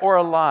dead or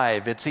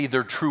alive. It's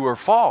either true or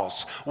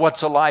false.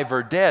 What's alive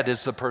or dead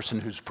is the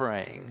person who's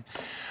praying.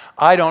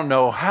 I don't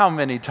know how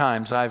many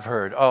times I've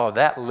heard, oh,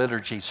 that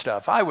liturgy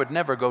stuff. I would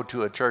never go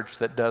to a church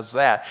that does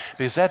that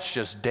because that's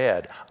just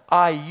dead.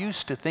 I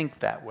used to think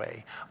that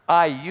way.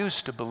 I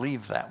used to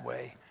believe that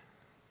way.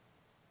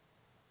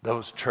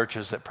 Those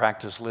churches that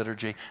practice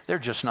liturgy, they're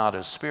just not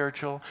as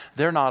spiritual.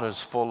 They're not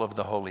as full of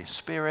the Holy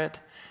Spirit.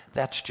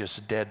 That's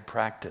just dead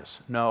practice.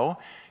 No,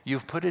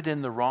 you've put it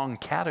in the wrong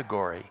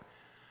category.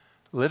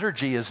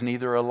 Liturgy is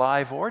neither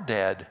alive or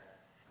dead.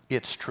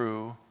 It's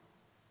true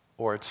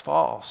or it's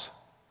false.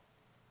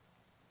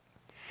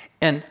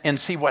 And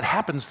see what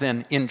happens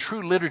then in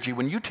true liturgy,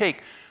 when you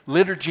take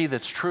liturgy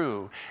that's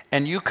true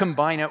and you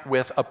combine it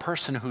with a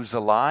person who's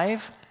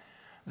alive,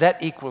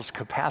 that equals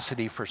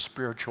capacity for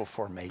spiritual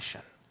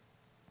formation.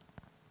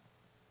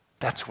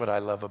 That's what I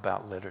love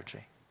about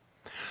liturgy.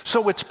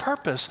 So its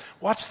purpose,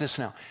 watch this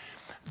now.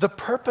 The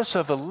purpose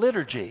of a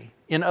liturgy,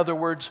 in other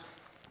words,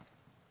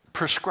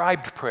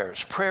 prescribed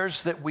prayers,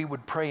 prayers that we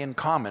would pray in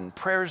common,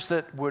 prayers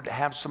that would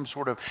have some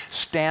sort of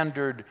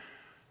standard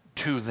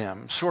to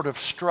them, sort of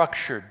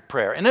structured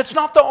prayer. And it's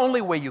not the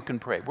only way you can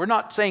pray. We're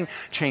not saying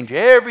change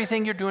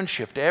everything you're doing,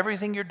 shift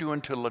everything you're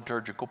doing to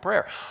liturgical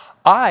prayer.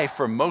 I,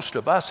 for most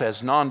of us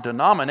as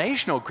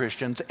non-denominational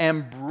Christians,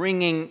 am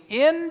bringing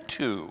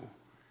into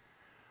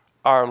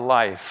our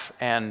life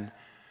and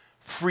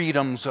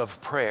freedoms of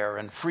prayer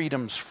and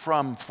freedoms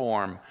from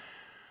form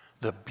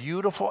the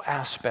beautiful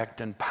aspect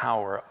and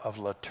power of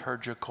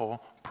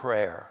liturgical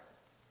prayer.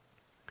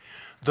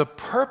 The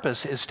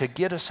purpose is to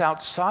get us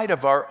outside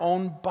of our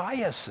own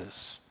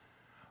biases,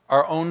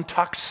 our own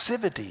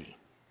toxicity,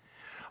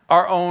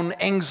 our own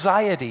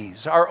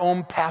anxieties, our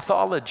own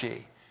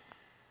pathology.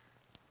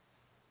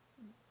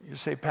 You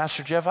say,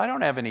 Pastor Jeff, I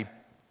don't have any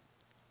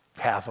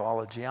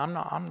pathology. I'm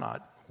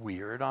not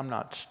weird. I'm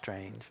not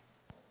strange.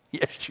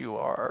 Yes, you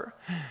are.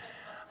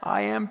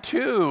 I am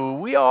too.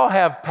 We all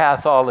have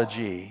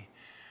pathology.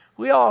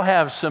 We all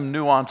have some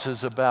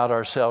nuances about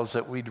ourselves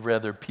that we'd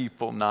rather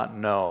people not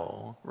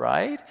know,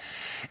 right?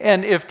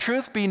 And if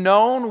truth be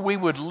known, we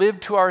would live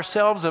to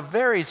ourselves a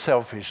very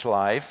selfish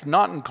life,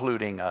 not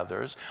including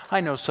others.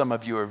 I know some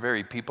of you are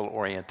very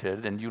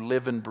people-oriented and you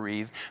live and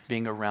breathe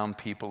being around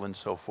people and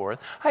so forth.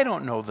 I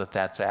don't know that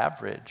that's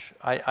average.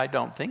 I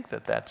don't think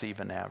that that's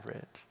even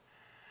average.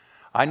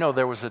 I know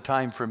there was a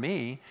time for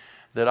me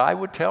that I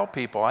would tell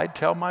people, I'd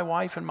tell my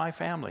wife and my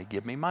family,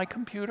 give me my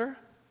computer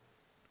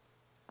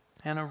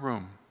and a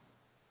room.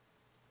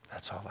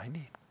 That's all I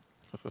need.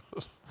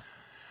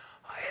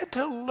 I had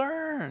to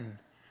learn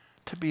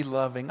to be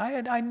loving. I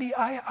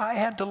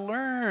had to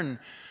learn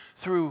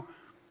through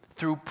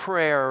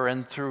prayer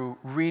and through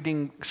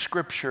reading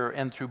scripture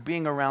and through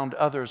being around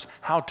others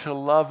how to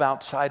love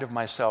outside of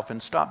myself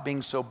and stop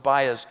being so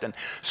biased and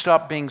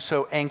stop being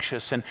so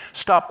anxious and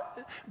stop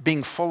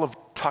being full of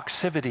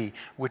toxicity,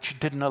 which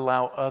didn't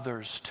allow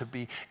others to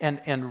be.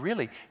 And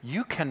really,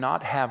 you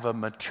cannot have a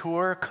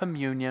mature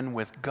communion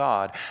with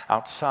God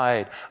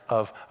outside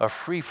of a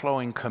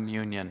free-flowing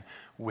communion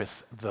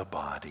with the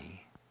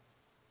body,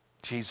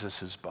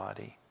 Jesus'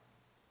 body.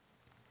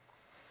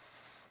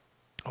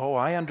 Oh,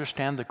 I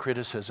understand the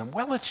criticism.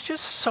 Well, it's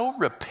just so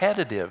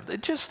repetitive.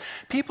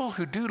 People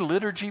who do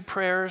liturgy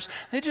prayers,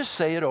 they just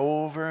say it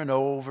over and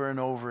over and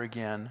over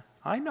again.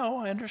 I know,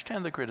 I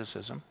understand the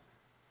criticism.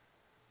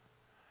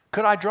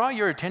 Could I draw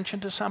your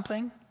attention to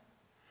something?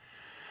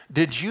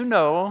 Did you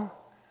know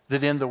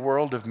that in the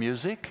world of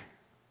music,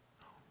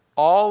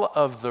 all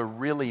of the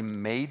really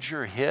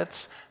major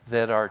hits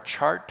that are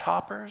chart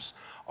toppers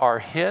are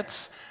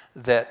hits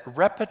that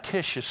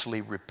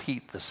repetitiously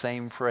repeat the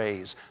same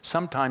phrase,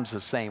 sometimes the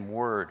same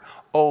word,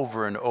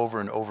 over and over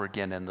and over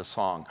again in the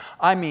song?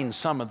 I mean,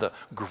 some of the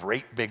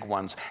great big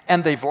ones,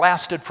 and they've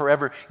lasted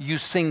forever. You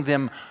sing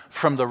them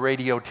from the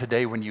radio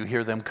today when you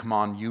hear them come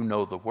on, you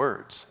know the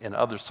words, and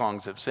other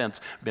songs have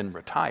since been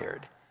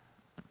retired.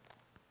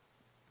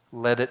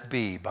 Let It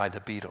Be by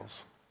the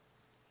Beatles.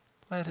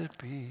 Let it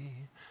be,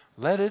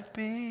 let it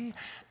be.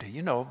 Do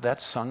you know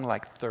that's sung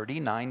like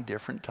 39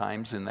 different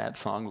times in that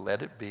song,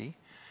 Let It Be?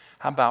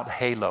 How about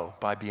Halo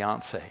by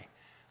Beyonce?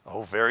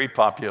 Oh, very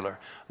popular.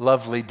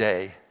 Lovely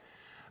Day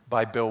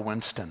by Bill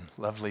Winston.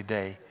 Lovely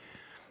Day.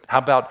 How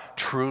about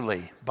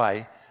Truly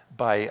by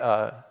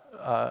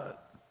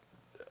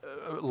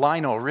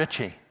Lionel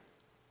Richie?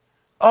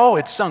 Oh,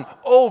 it's sung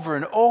over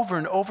and over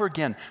and over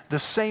again. The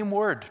same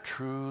word,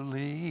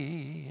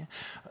 truly.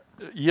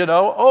 You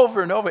know,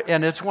 over and over.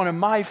 And it's one of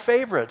my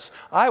favorites.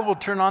 I will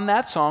turn on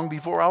that song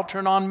before I'll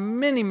turn on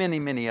many, many,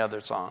 many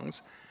other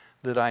songs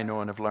that I know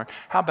and have learned.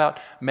 How about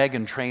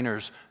Meghan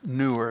Trainor's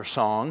newer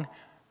song,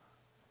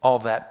 All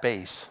That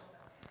Bass?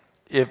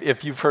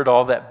 If you've heard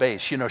All That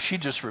Bass, you know, she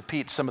just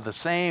repeats some of the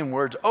same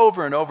words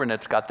over and over, and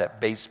it's got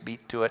that bass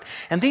beat to it.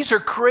 And these are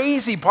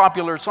crazy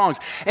popular songs.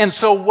 And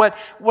so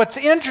what's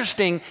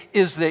interesting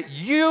is that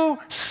you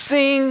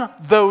sing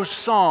those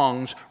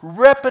songs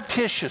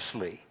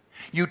repetitiously.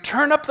 You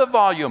turn up the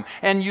volume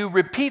and you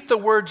repeat the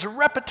words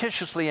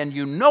repetitiously and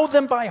you know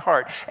them by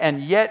heart,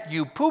 and yet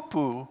you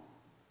poo-poo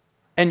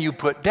and you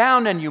put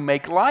down and you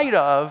make light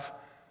of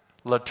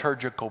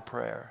liturgical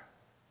prayer.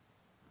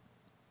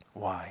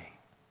 Why?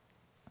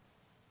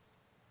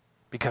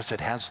 Because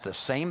it has the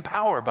same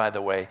power, by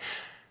the way.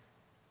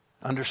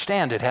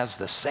 Understand, it has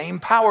the same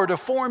power to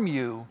form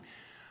you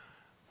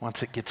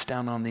once it gets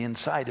down on the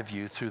inside of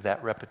you through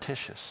that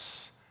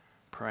repetitious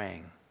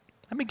praying.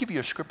 Let me give you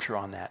a scripture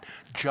on that.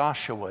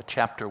 Joshua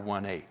chapter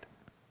 1:8.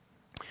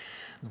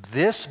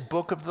 This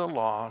book of the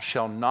law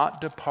shall not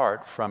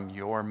depart from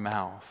your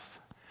mouth,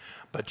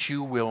 but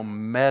you will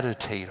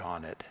meditate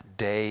on it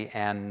day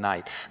and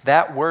night.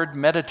 That word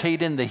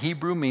meditate in the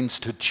Hebrew means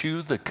to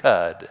chew the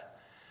cud.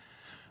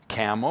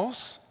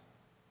 Camels,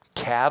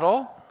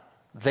 cattle,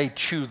 they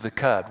chew the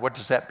cud. What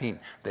does that mean?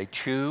 They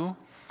chew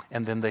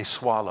and then they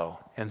swallow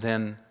and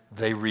then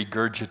they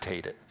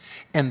regurgitate it.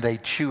 And they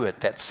chew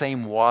it, that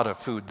same wad of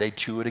food, they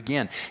chew it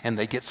again. And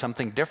they get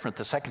something different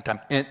the second time.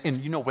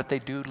 And you know what they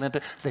do, Linda?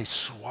 They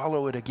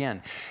swallow it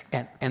again.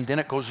 And then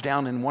it goes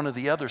down in one of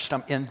the other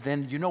stomach. And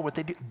then you know what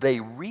they do? They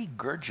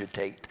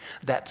regurgitate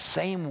that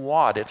same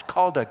wad. It's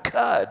called a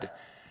cud.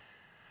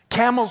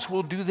 Camels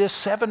will do this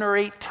 7 or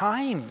 8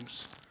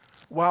 times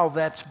while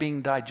that's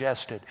being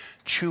digested,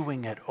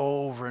 chewing it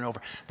over and over.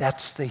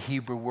 That's the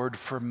Hebrew word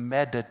for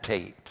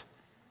meditate.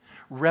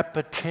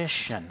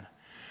 Repetition.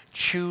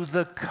 Chew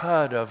the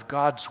cud of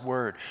God's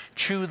word.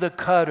 Chew the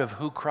cud of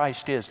who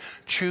Christ is.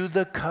 Chew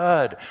the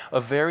cud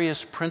of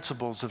various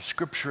principles of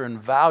Scripture and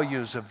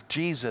values of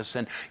Jesus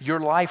and your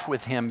life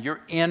with Him,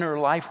 your inner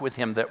life with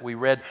Him that we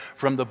read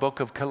from the book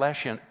of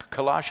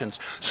Colossians.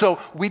 So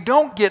we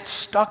don't get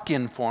stuck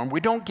in form. We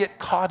don't get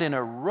caught in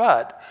a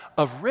rut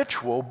of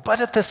ritual,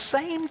 but at the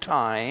same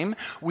time,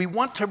 we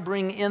want to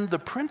bring in the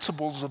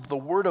principles of the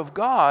Word of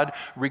God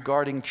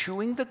regarding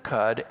chewing the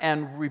cud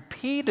and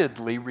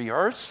repeatedly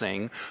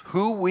rehearsing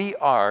who we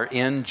are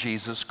in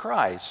Jesus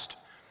Christ.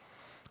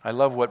 I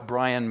love what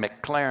Brian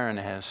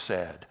McLaren has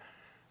said.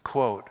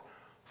 Quote,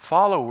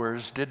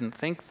 followers didn't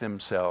think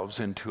themselves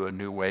into a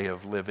new way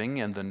of living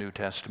in the New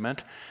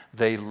Testament.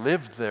 They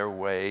lived their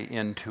way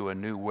into a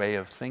new way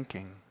of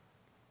thinking.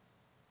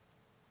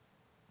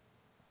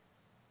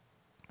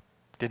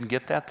 Didn't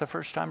get that the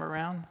first time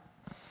around?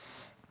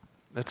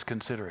 Let's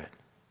consider it.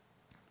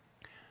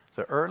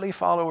 The early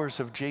followers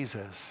of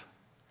Jesus,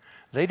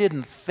 they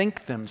didn't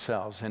think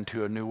themselves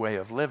into a new way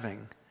of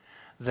living.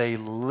 They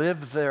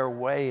lived their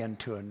way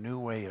into a new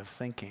way of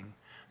thinking.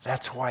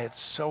 That's why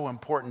it's so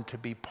important to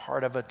be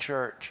part of a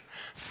church.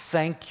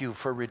 Thank you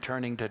for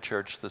returning to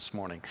church this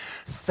morning.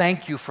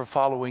 Thank you for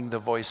following the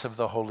voice of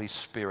the Holy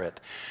Spirit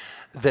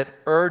that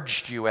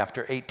urged you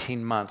after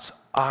 18 months,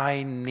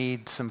 I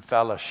need some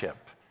fellowship,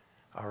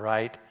 all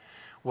right?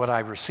 What I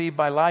receive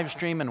by live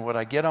stream and what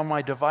I get on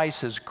my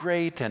device is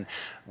great, and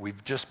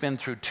we've just been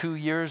through 2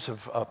 years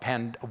of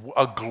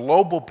a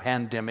global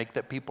pandemic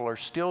that people are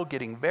still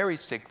getting very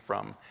sick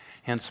from,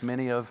 hence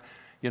many of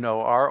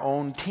our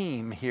own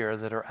team here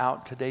that are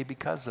out today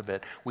because of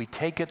it. We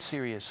take it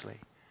seriously.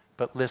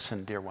 But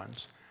listen, dear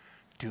ones,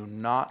 do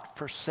not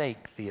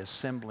forsake the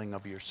assembling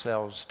of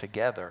yourselves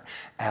together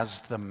as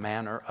the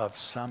manner of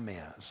some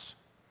is.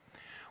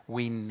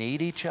 We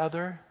need each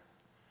other.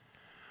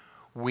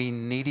 We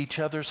need each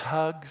other's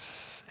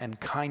hugs and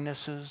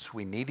kindnesses.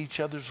 We need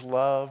each other's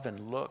love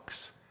and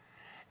looks.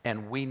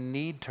 And we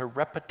need to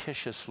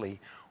repetitiously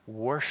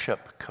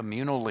worship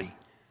communally,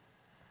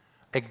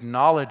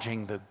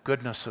 acknowledging the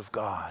goodness of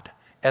God,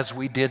 as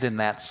we did in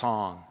that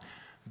song,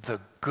 the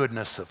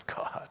goodness of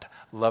God.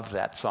 Love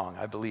that song.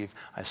 I believe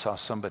I saw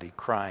somebody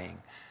crying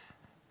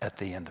at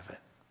the end of it.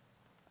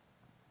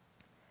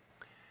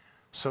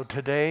 So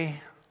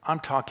today, I'm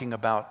talking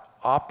about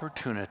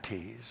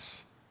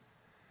opportunities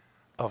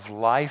of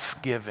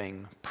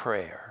life-giving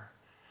prayer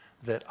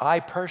that I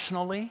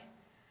personally,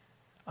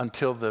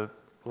 until the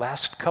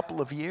last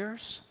couple of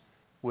years,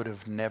 would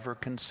have never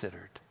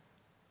considered.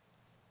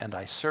 And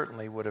I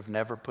certainly would have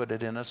never put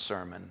it in a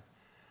sermon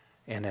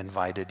and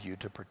invited you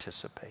to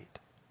participate.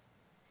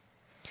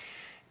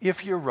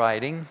 If you're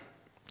writing,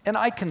 and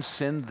I can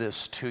send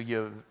this to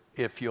you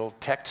if you'll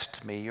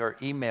text me or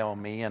email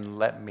me and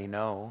let me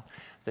know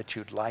that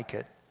you'd like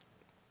it.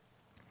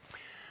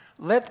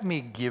 Let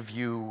me give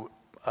you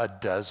a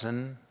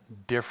dozen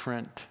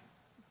different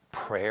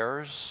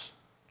prayers,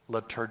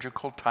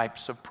 liturgical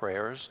types of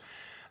prayers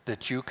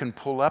that you can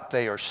pull up.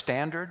 They are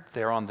standard.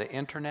 They're on the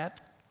internet.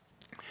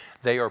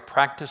 They are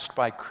practiced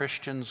by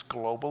Christians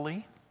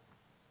globally.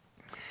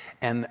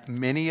 And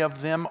many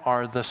of them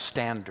are the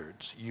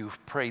standards.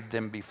 You've prayed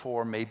them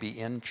before, maybe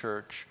in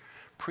church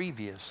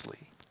previously,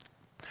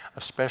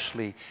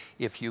 especially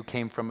if you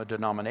came from a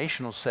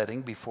denominational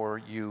setting before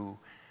you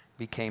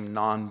became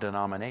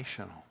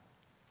non-denominational.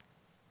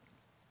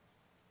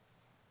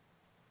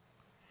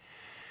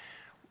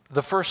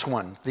 The first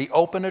one, the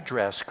open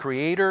address,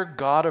 Creator,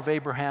 God of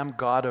Abraham,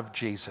 God of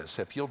Jesus.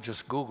 If you'll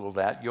just Google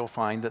that, you'll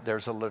find that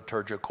there's a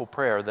liturgical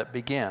prayer that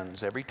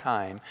begins every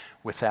time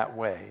with that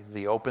way.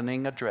 The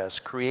opening address,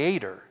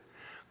 Creator,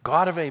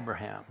 God of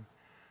Abraham,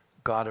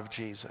 God of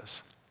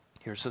Jesus.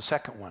 Here's the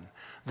second one,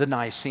 the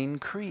Nicene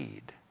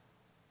Creed.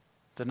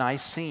 The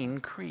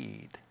Nicene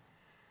Creed.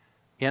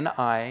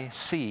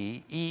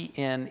 Nicene.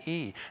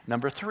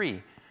 Number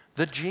 3,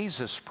 the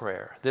Jesus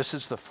Prayer. This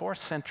is the 4th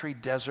century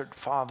Desert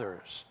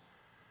Fathers.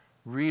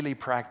 Really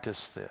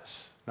practice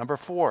this. Number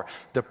 4,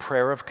 the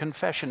prayer of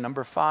confession.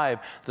 Number 5,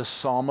 the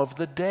psalm of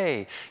the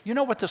day. You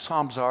know what the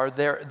psalms are?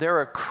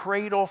 They're a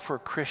cradle for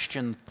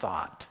Christian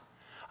thought.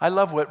 I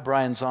love what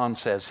Brian Zahn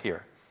says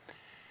here.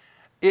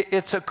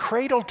 It's a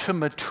cradle to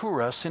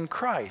mature us in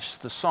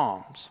Christ, the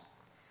psalms.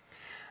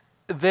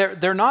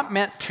 They're not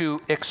meant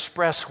to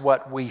express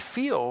what we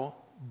feel,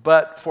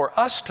 but for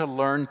us to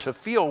learn to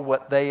feel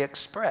what they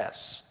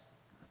express.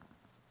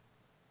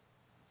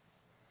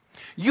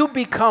 You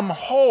become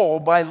whole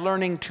by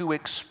learning to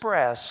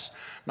express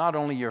not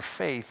only your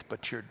faith,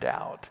 but your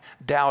doubt.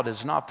 Doubt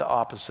is not the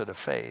opposite of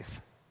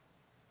faith.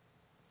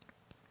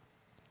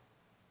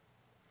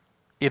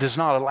 It is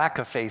not a lack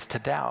of faith to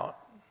doubt.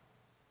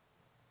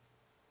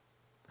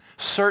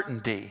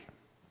 Certainty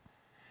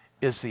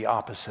is the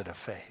opposite of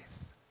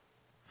faith.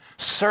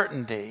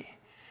 Certainty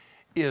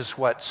is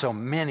what so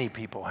many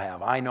people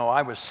have. I know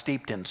I was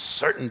steeped in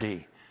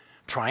certainty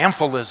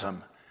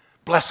Triumphalism.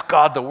 Bless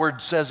God, the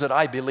Word says it,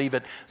 I believe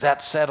it,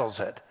 that settles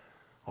it.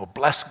 Well,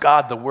 bless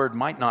God, the Word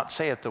might not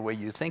say it the way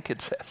you think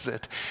it says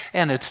it.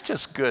 And it's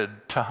just good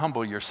to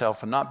humble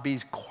yourself and not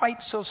be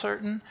quite so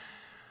certain.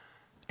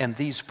 And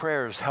these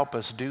prayers help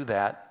us do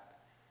that.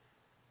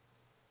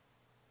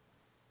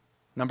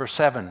 Number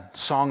 7,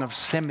 Song of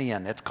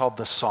Simeon. It's called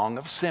the Song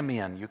of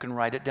Simeon. You can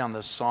write it down,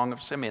 the Song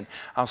of Simeon.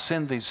 I'll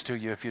send these to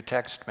you if you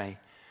text me.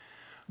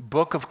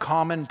 Book of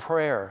Common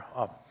Prayer.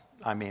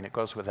 It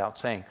goes without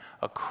saying,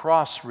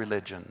 across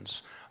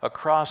religions,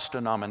 across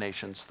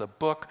denominations, the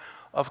Book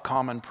of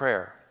Common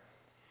Prayer.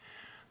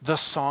 The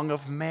Song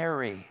of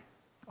Mary,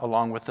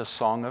 along with the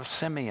Song of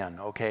Simeon,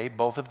 okay?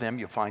 Both of them,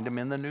 you find them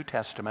in the New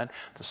Testament,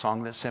 the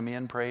song that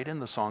Simeon prayed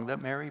and the song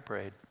that Mary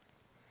prayed.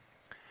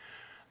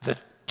 The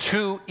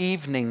two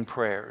evening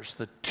prayers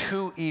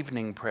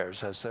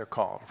as they're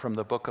called, from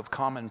the Book of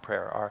Common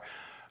Prayer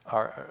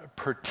are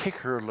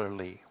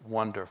particularly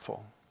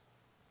wonderful.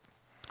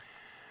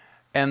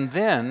 And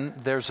then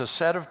there's a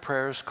set of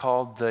prayers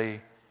called the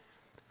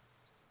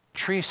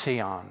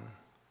Trision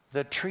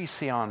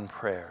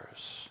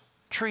prayers.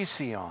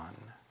 Trision.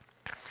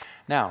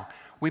 Now,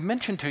 we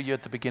mentioned to you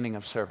at the beginning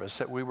of service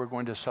that we were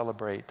going to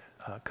celebrate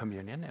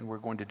communion, and we're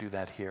going to do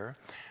that here.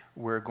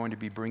 We're going to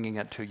be bringing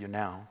it to you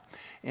now.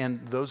 And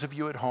those of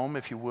you at home,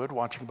 if you would,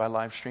 watching by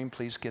live stream,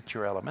 please get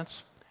your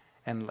elements,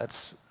 and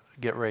let's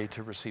get ready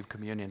to receive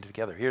communion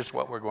together. Here's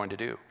what we're going to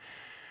do.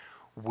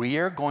 We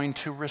are going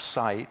to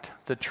recite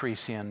the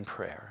Trision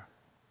prayer.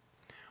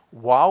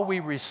 While we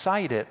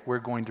recite it, we're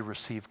going to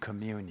receive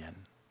communion.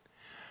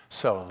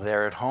 So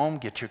there at home,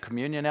 get your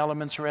communion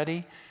elements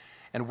ready,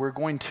 and we're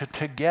going to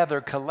together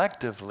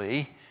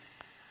collectively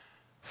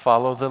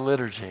follow the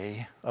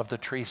liturgy of the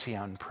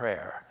Trision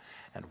prayer.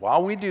 And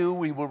while we do,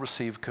 we will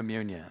receive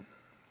communion.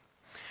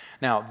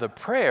 Now, the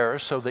prayer,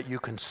 so that you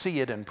can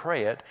see it and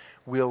pray it,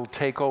 will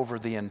take over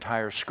the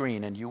entire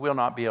screen, and you will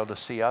not be able to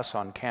see us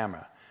on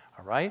camera.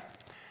 All right?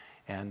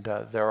 And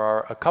there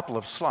are a couple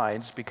of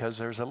slides because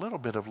there's a little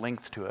bit of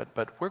length to it,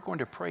 but we're going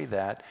to pray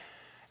that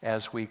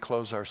as we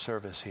close our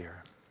service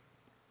here.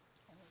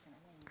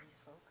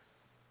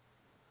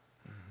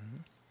 Mm-hmm.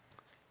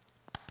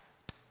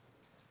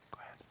 Go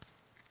ahead.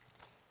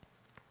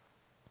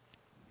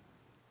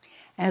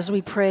 As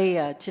we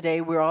pray today,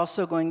 we're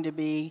also going to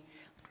be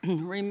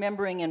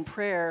remembering in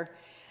prayer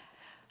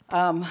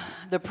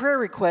the prayer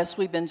requests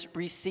we've been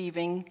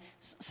receiving.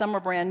 Some are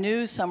brand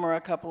new, some are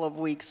a couple of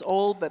weeks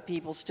old, but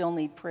people still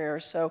need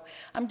prayer. So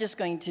I'm just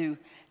going to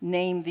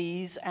name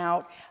these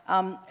out.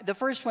 The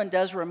first one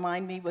does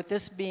remind me, with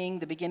this being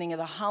the beginning of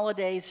the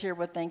holidays here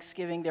with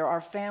Thanksgiving, there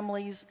are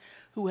families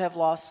who have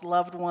lost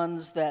loved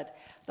ones that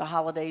the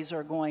holidays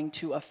are going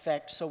to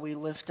affect. So we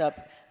lift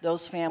up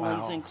those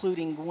families, Wow.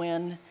 including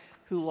Gwen,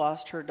 who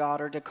lost her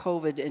daughter to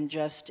COVID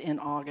in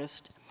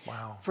August.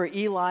 Wow. For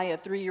Eli, a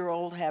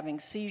 3-year-old having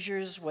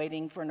seizures,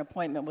 waiting for an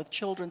appointment with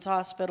Children's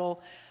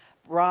Hospital.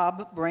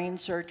 Rob, brain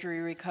surgery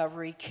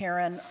recovery.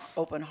 Karen,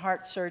 open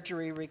heart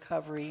surgery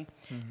recovery.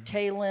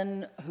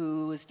 Taylin,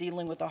 who is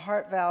dealing with a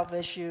heart valve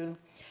issue.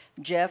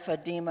 Jeff,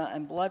 edema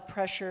and blood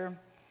pressure.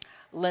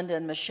 Linda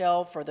and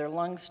Michelle, for their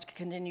lungs to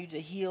continue to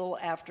heal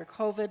after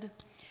COVID.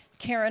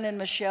 Karen and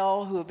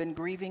Michelle, who have been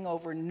grieving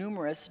over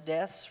numerous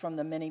deaths from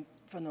the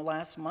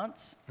last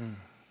months.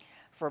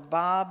 For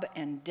Bob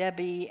and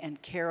Debbie and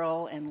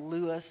Carol and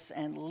Lewis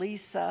and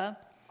Lisa,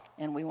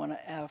 and we want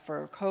to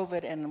for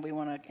COVID, and we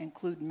want to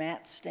include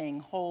Matt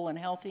staying whole and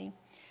healthy.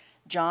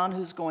 John,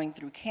 who's going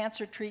through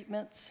cancer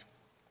treatments.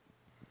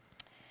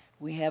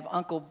 We have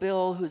Uncle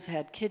Bill, who's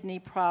had kidney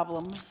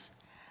problems.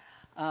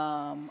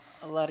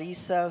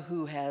 Larissa,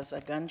 who has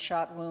a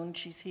gunshot wound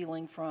she's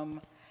healing from.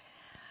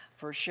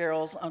 For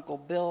Cheryl's Uncle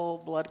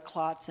Bill, blood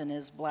clots in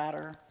his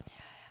bladder.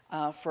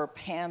 For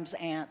Pam's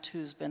aunt,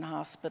 who's been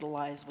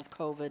hospitalized with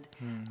COVID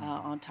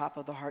on top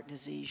of the heart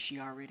disease she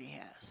already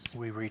has.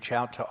 We reach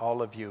out to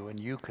all of you, and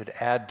you could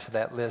add to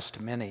that list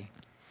many.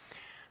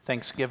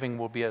 Thanksgiving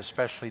will be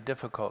especially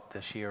difficult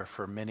this year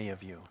for many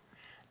of you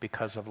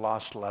because of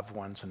lost loved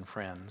ones and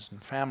friends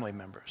and family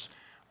members.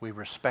 We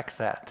respect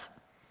that.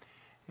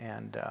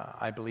 And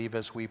I believe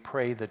as we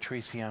pray the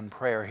Trision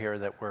prayer here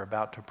that we're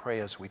about to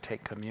pray as we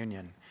take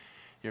communion,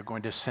 you're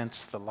going to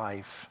sense the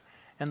life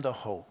and the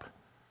hope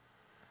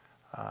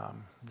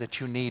that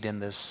you need in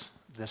this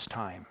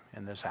time,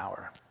 in this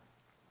hour.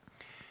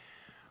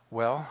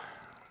 Well,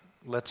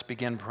 let's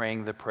begin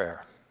praying the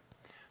prayer.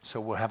 So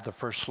we'll have the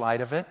first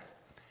slide of it,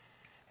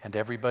 and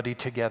everybody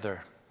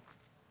together.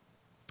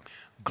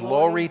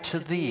 Glory to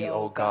thee,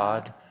 O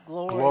God,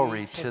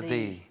 glory to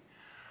thee.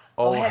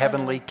 O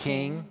heavenly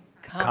King,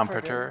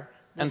 Comforter,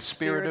 and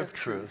Spirit of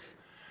truth,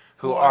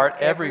 who art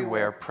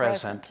everywhere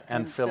present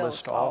and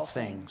fillest all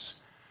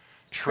things,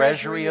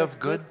 treasury of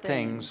good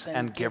things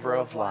and giver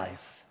of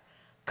life,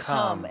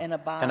 come and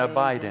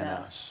abide in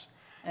us,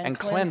 and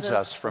cleanse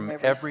us from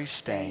every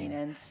stain,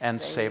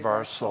 and save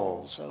our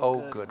souls,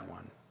 O good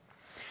one.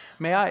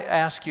 May I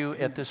ask you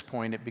at this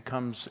point, it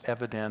becomes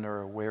evident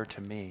or aware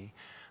to me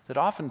that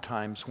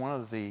oftentimes one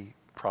of the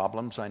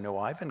problems I know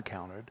I've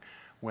encountered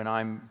when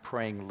I'm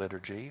praying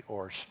liturgy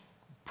or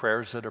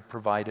prayers that are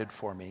provided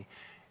for me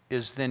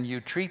is then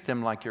you treat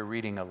them like you're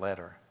reading a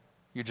letter.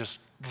 You just,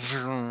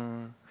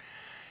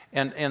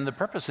 and the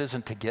purpose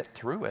isn't to get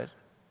through it.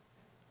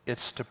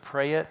 It's to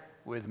pray it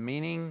with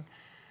meaning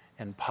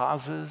and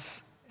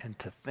pauses and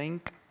to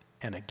think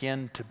and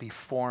again to be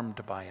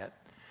formed by it.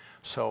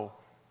 So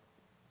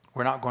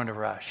we're not going to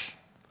rush,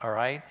 all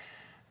right?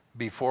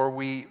 Before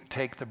we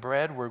take the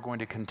bread, we're going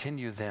to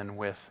continue then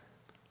with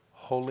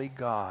Holy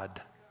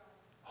God,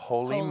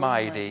 Holy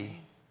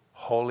Mighty,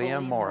 Holy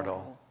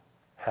Immortal,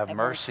 have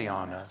mercy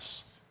on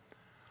us.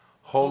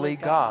 Holy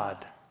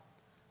God,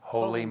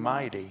 Holy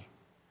Mighty,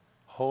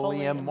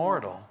 Holy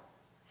Immortal,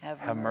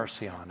 have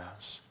mercy on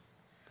us.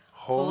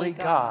 Holy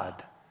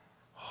God,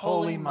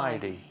 Holy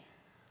Mighty,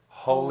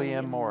 Holy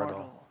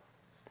Immortal,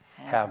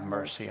 have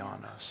mercy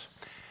on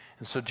us.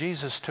 And so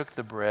Jesus took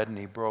the bread and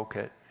he broke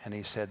it and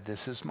he said,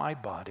 this is my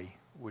body,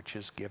 which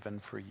is given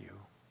for you.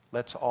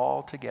 Let's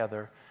all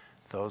together,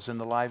 those in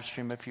the live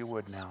stream if you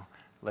would now,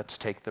 let's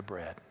take the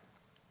bread.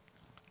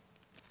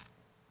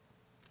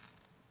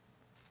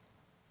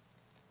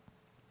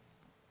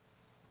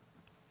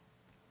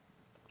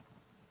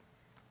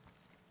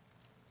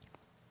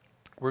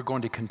 We're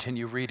going to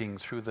continue reading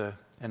through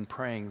and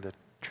praying the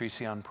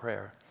Tricion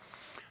prayer.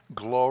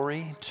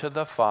 Glory to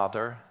the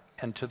Father,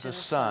 and to the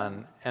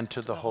Son, and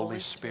to the Holy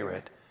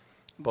Spirit,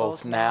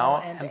 both now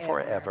and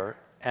forever,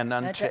 and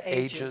unto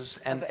ages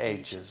and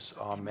ages.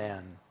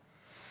 Amen.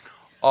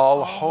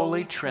 All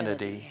Holy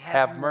Trinity,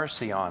 have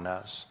mercy on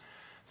us.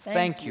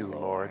 Thank you,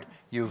 Lord,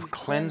 you've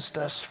cleansed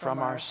us from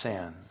our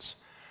sins.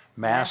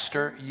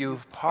 Master,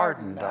 you've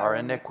pardoned our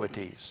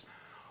iniquities.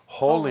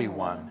 Holy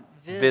One,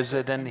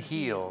 visit and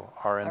heal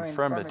our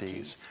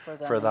infirmities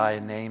for thy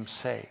name's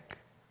sake.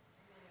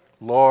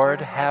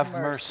 Lord, have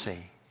mercy.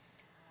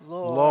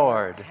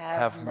 Lord,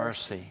 have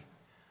mercy.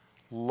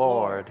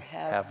 Lord,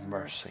 have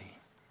mercy.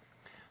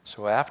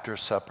 So after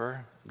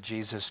supper,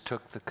 Jesus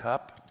took the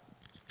cup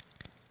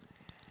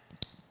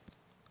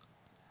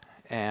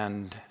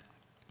and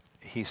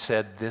he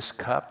said, this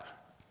cup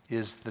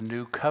is the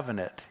new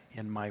covenant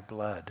in my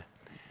blood.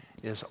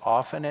 As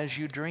often as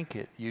you drink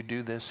it, you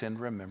do this in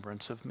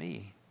remembrance of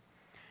me.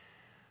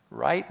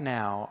 Right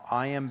now,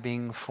 I am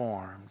being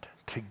formed.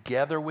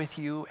 Together with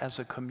you as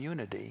a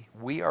community,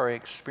 we are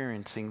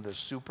experiencing the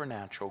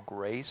supernatural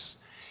grace,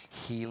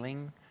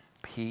 healing,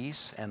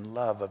 peace, and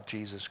love of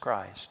Jesus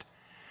Christ.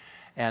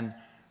 And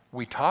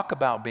we talk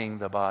about being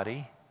the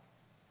body,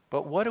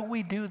 but what do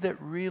we do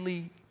that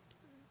really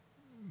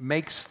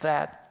makes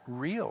that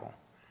real?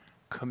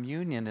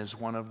 Communion is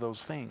one of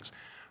those things.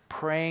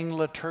 Praying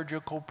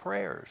liturgical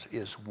prayers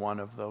is one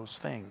of those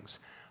things.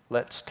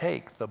 Let's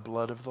take the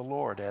blood of the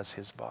Lord as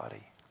his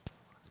body.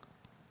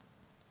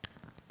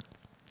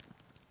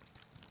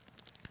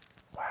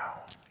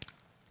 Wow.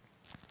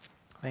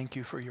 Thank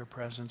you for your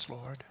presence,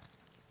 Lord.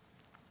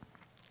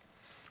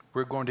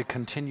 We're going to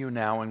continue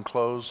now and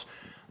close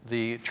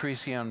the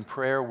Tricion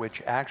prayer,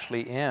 which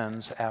actually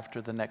ends after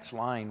the next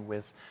line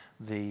with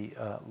the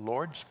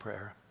Lord's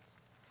Prayer.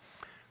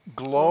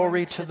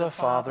 Glory to the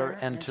Father,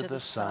 and to the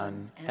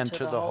Son, and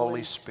to the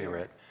Holy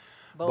Spirit,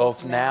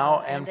 both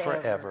now and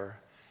forever,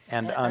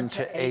 and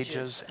unto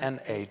ages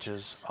and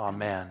ages.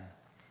 Amen.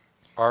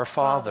 Our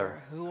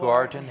Father, who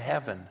art in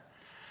heaven,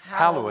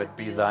 hallowed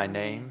be thy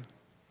name.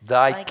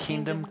 Thy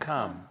kingdom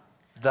come,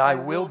 thy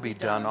will be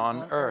done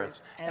on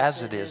earth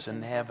as it is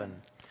in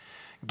heaven.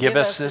 Give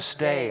us this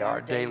day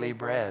our daily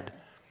bread,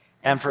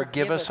 and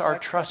forgive us our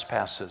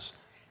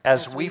trespasses,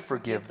 as we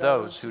forgive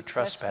those who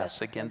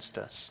trespass against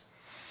us.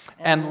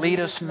 And lead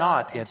us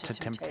not into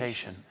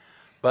temptation,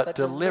 but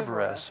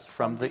deliver us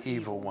from the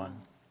evil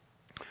one.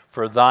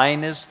 For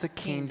thine is the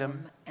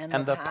kingdom,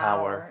 and the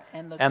power,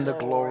 and the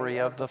glory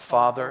of the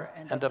Father,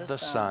 and of the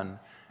Son,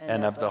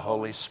 and of the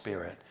Holy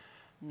Spirit,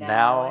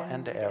 now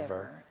and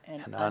ever,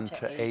 and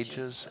unto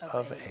ages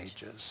of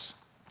ages.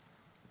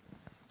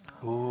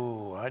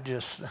 Ooh,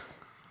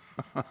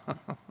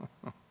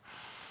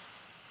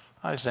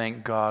 I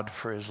thank God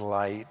for his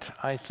light.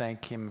 I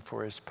thank him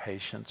for his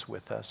patience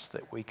with us,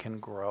 that we can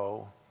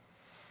grow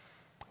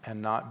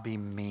and not be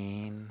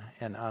mean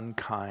and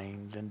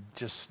unkind and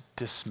just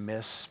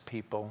dismiss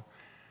people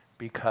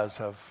because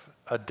of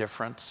a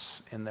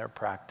difference in their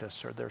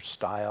practice or their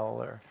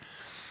style.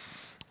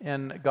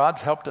 And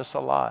God's helped us a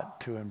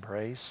lot to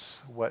embrace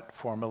what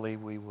formerly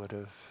we would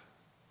have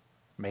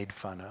made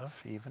fun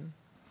of even.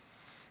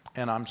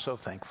 And I'm so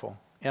thankful.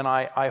 And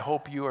I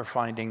hope you are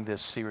finding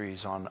this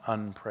series on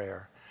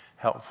unprayer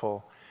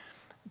helpful.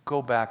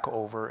 Go back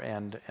over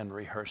and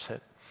rehearse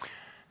it.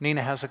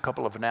 Nina has a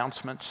couple of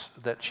announcements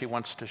that she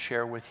wants to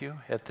share with you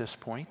at this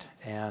point,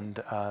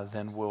 and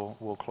then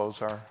we'll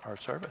close our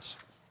service.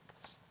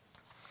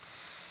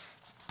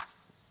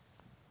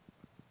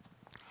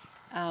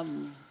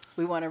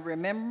 We want to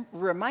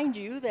remind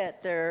you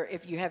that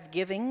if you have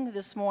giving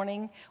this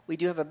morning, we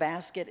do have a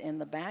basket in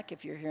the back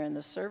if you're here in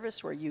the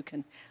service where you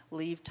can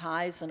leave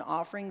tithes and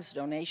offerings,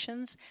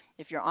 donations.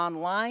 If you're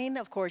online,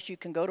 of course, you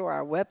can go to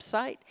our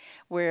website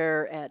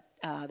where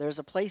there's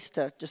a place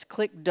to just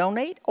click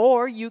donate,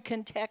 or you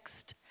can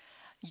text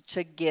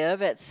to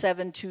give at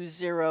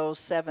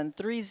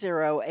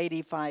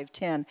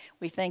 720-730-8510.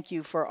 We thank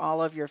you for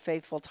all of your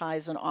faithful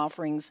tithes and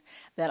offerings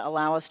that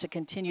allow us to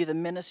continue the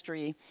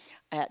ministry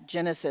at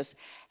Genesis.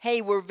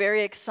 Hey, we're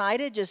very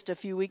excited. Just a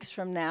few weeks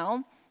from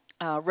now,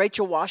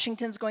 Rachel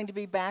Washington's going to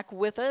be back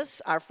with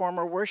us, our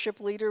former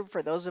worship leader.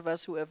 For those of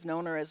us who have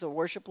known her as a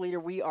worship leader,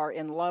 we are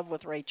in love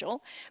with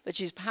Rachel. But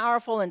she's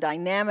powerful and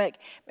dynamic.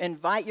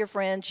 Invite your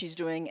friends. She's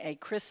doing a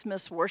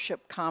Christmas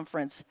worship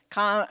concert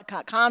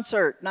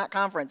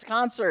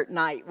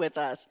night with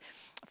us.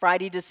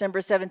 Friday, December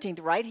 17th,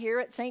 right here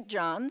at St.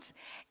 John's.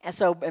 And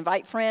so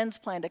invite friends,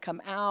 plan to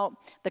come out.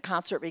 The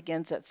concert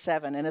begins at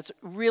 7, and it's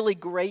really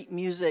great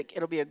music.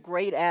 It'll be a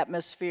great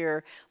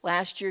atmosphere.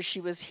 Last year she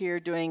was here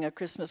doing a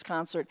Christmas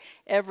concert.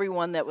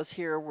 Everyone that was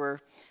here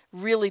were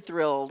really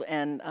thrilled,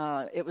 and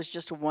it was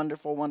just a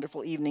wonderful,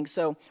 wonderful evening.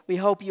 So we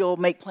hope you'll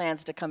make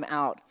plans to come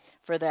out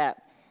for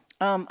that.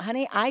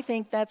 Honey, I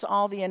think that's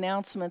all the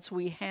announcements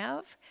we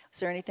have. Is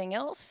there anything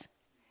else?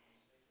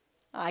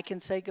 I can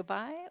say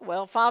goodbye.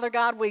 Well, Father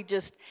God, we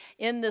just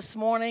end this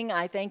morning.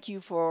 I thank you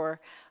for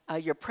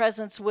your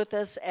presence with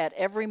us at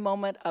every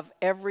moment of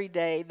every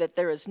day, that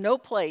there is no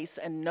place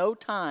and no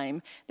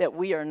time that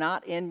we are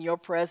not in your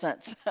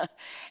presence.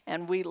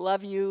 And we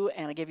love you,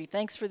 and I give you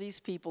thanks for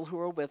these people who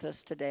are with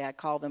us today. I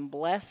call them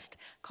blessed,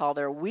 call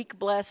their week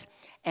blessed,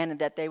 and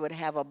that they would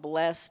have a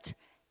blessed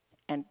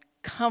and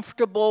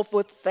comfortable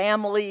with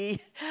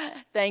family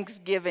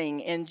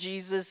Thanksgiving. In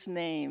Jesus'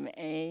 name,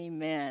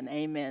 amen.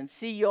 Amen.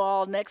 See you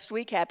all next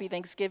week. Happy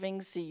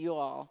Thanksgiving. See you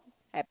all.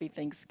 Happy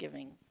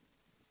Thanksgiving.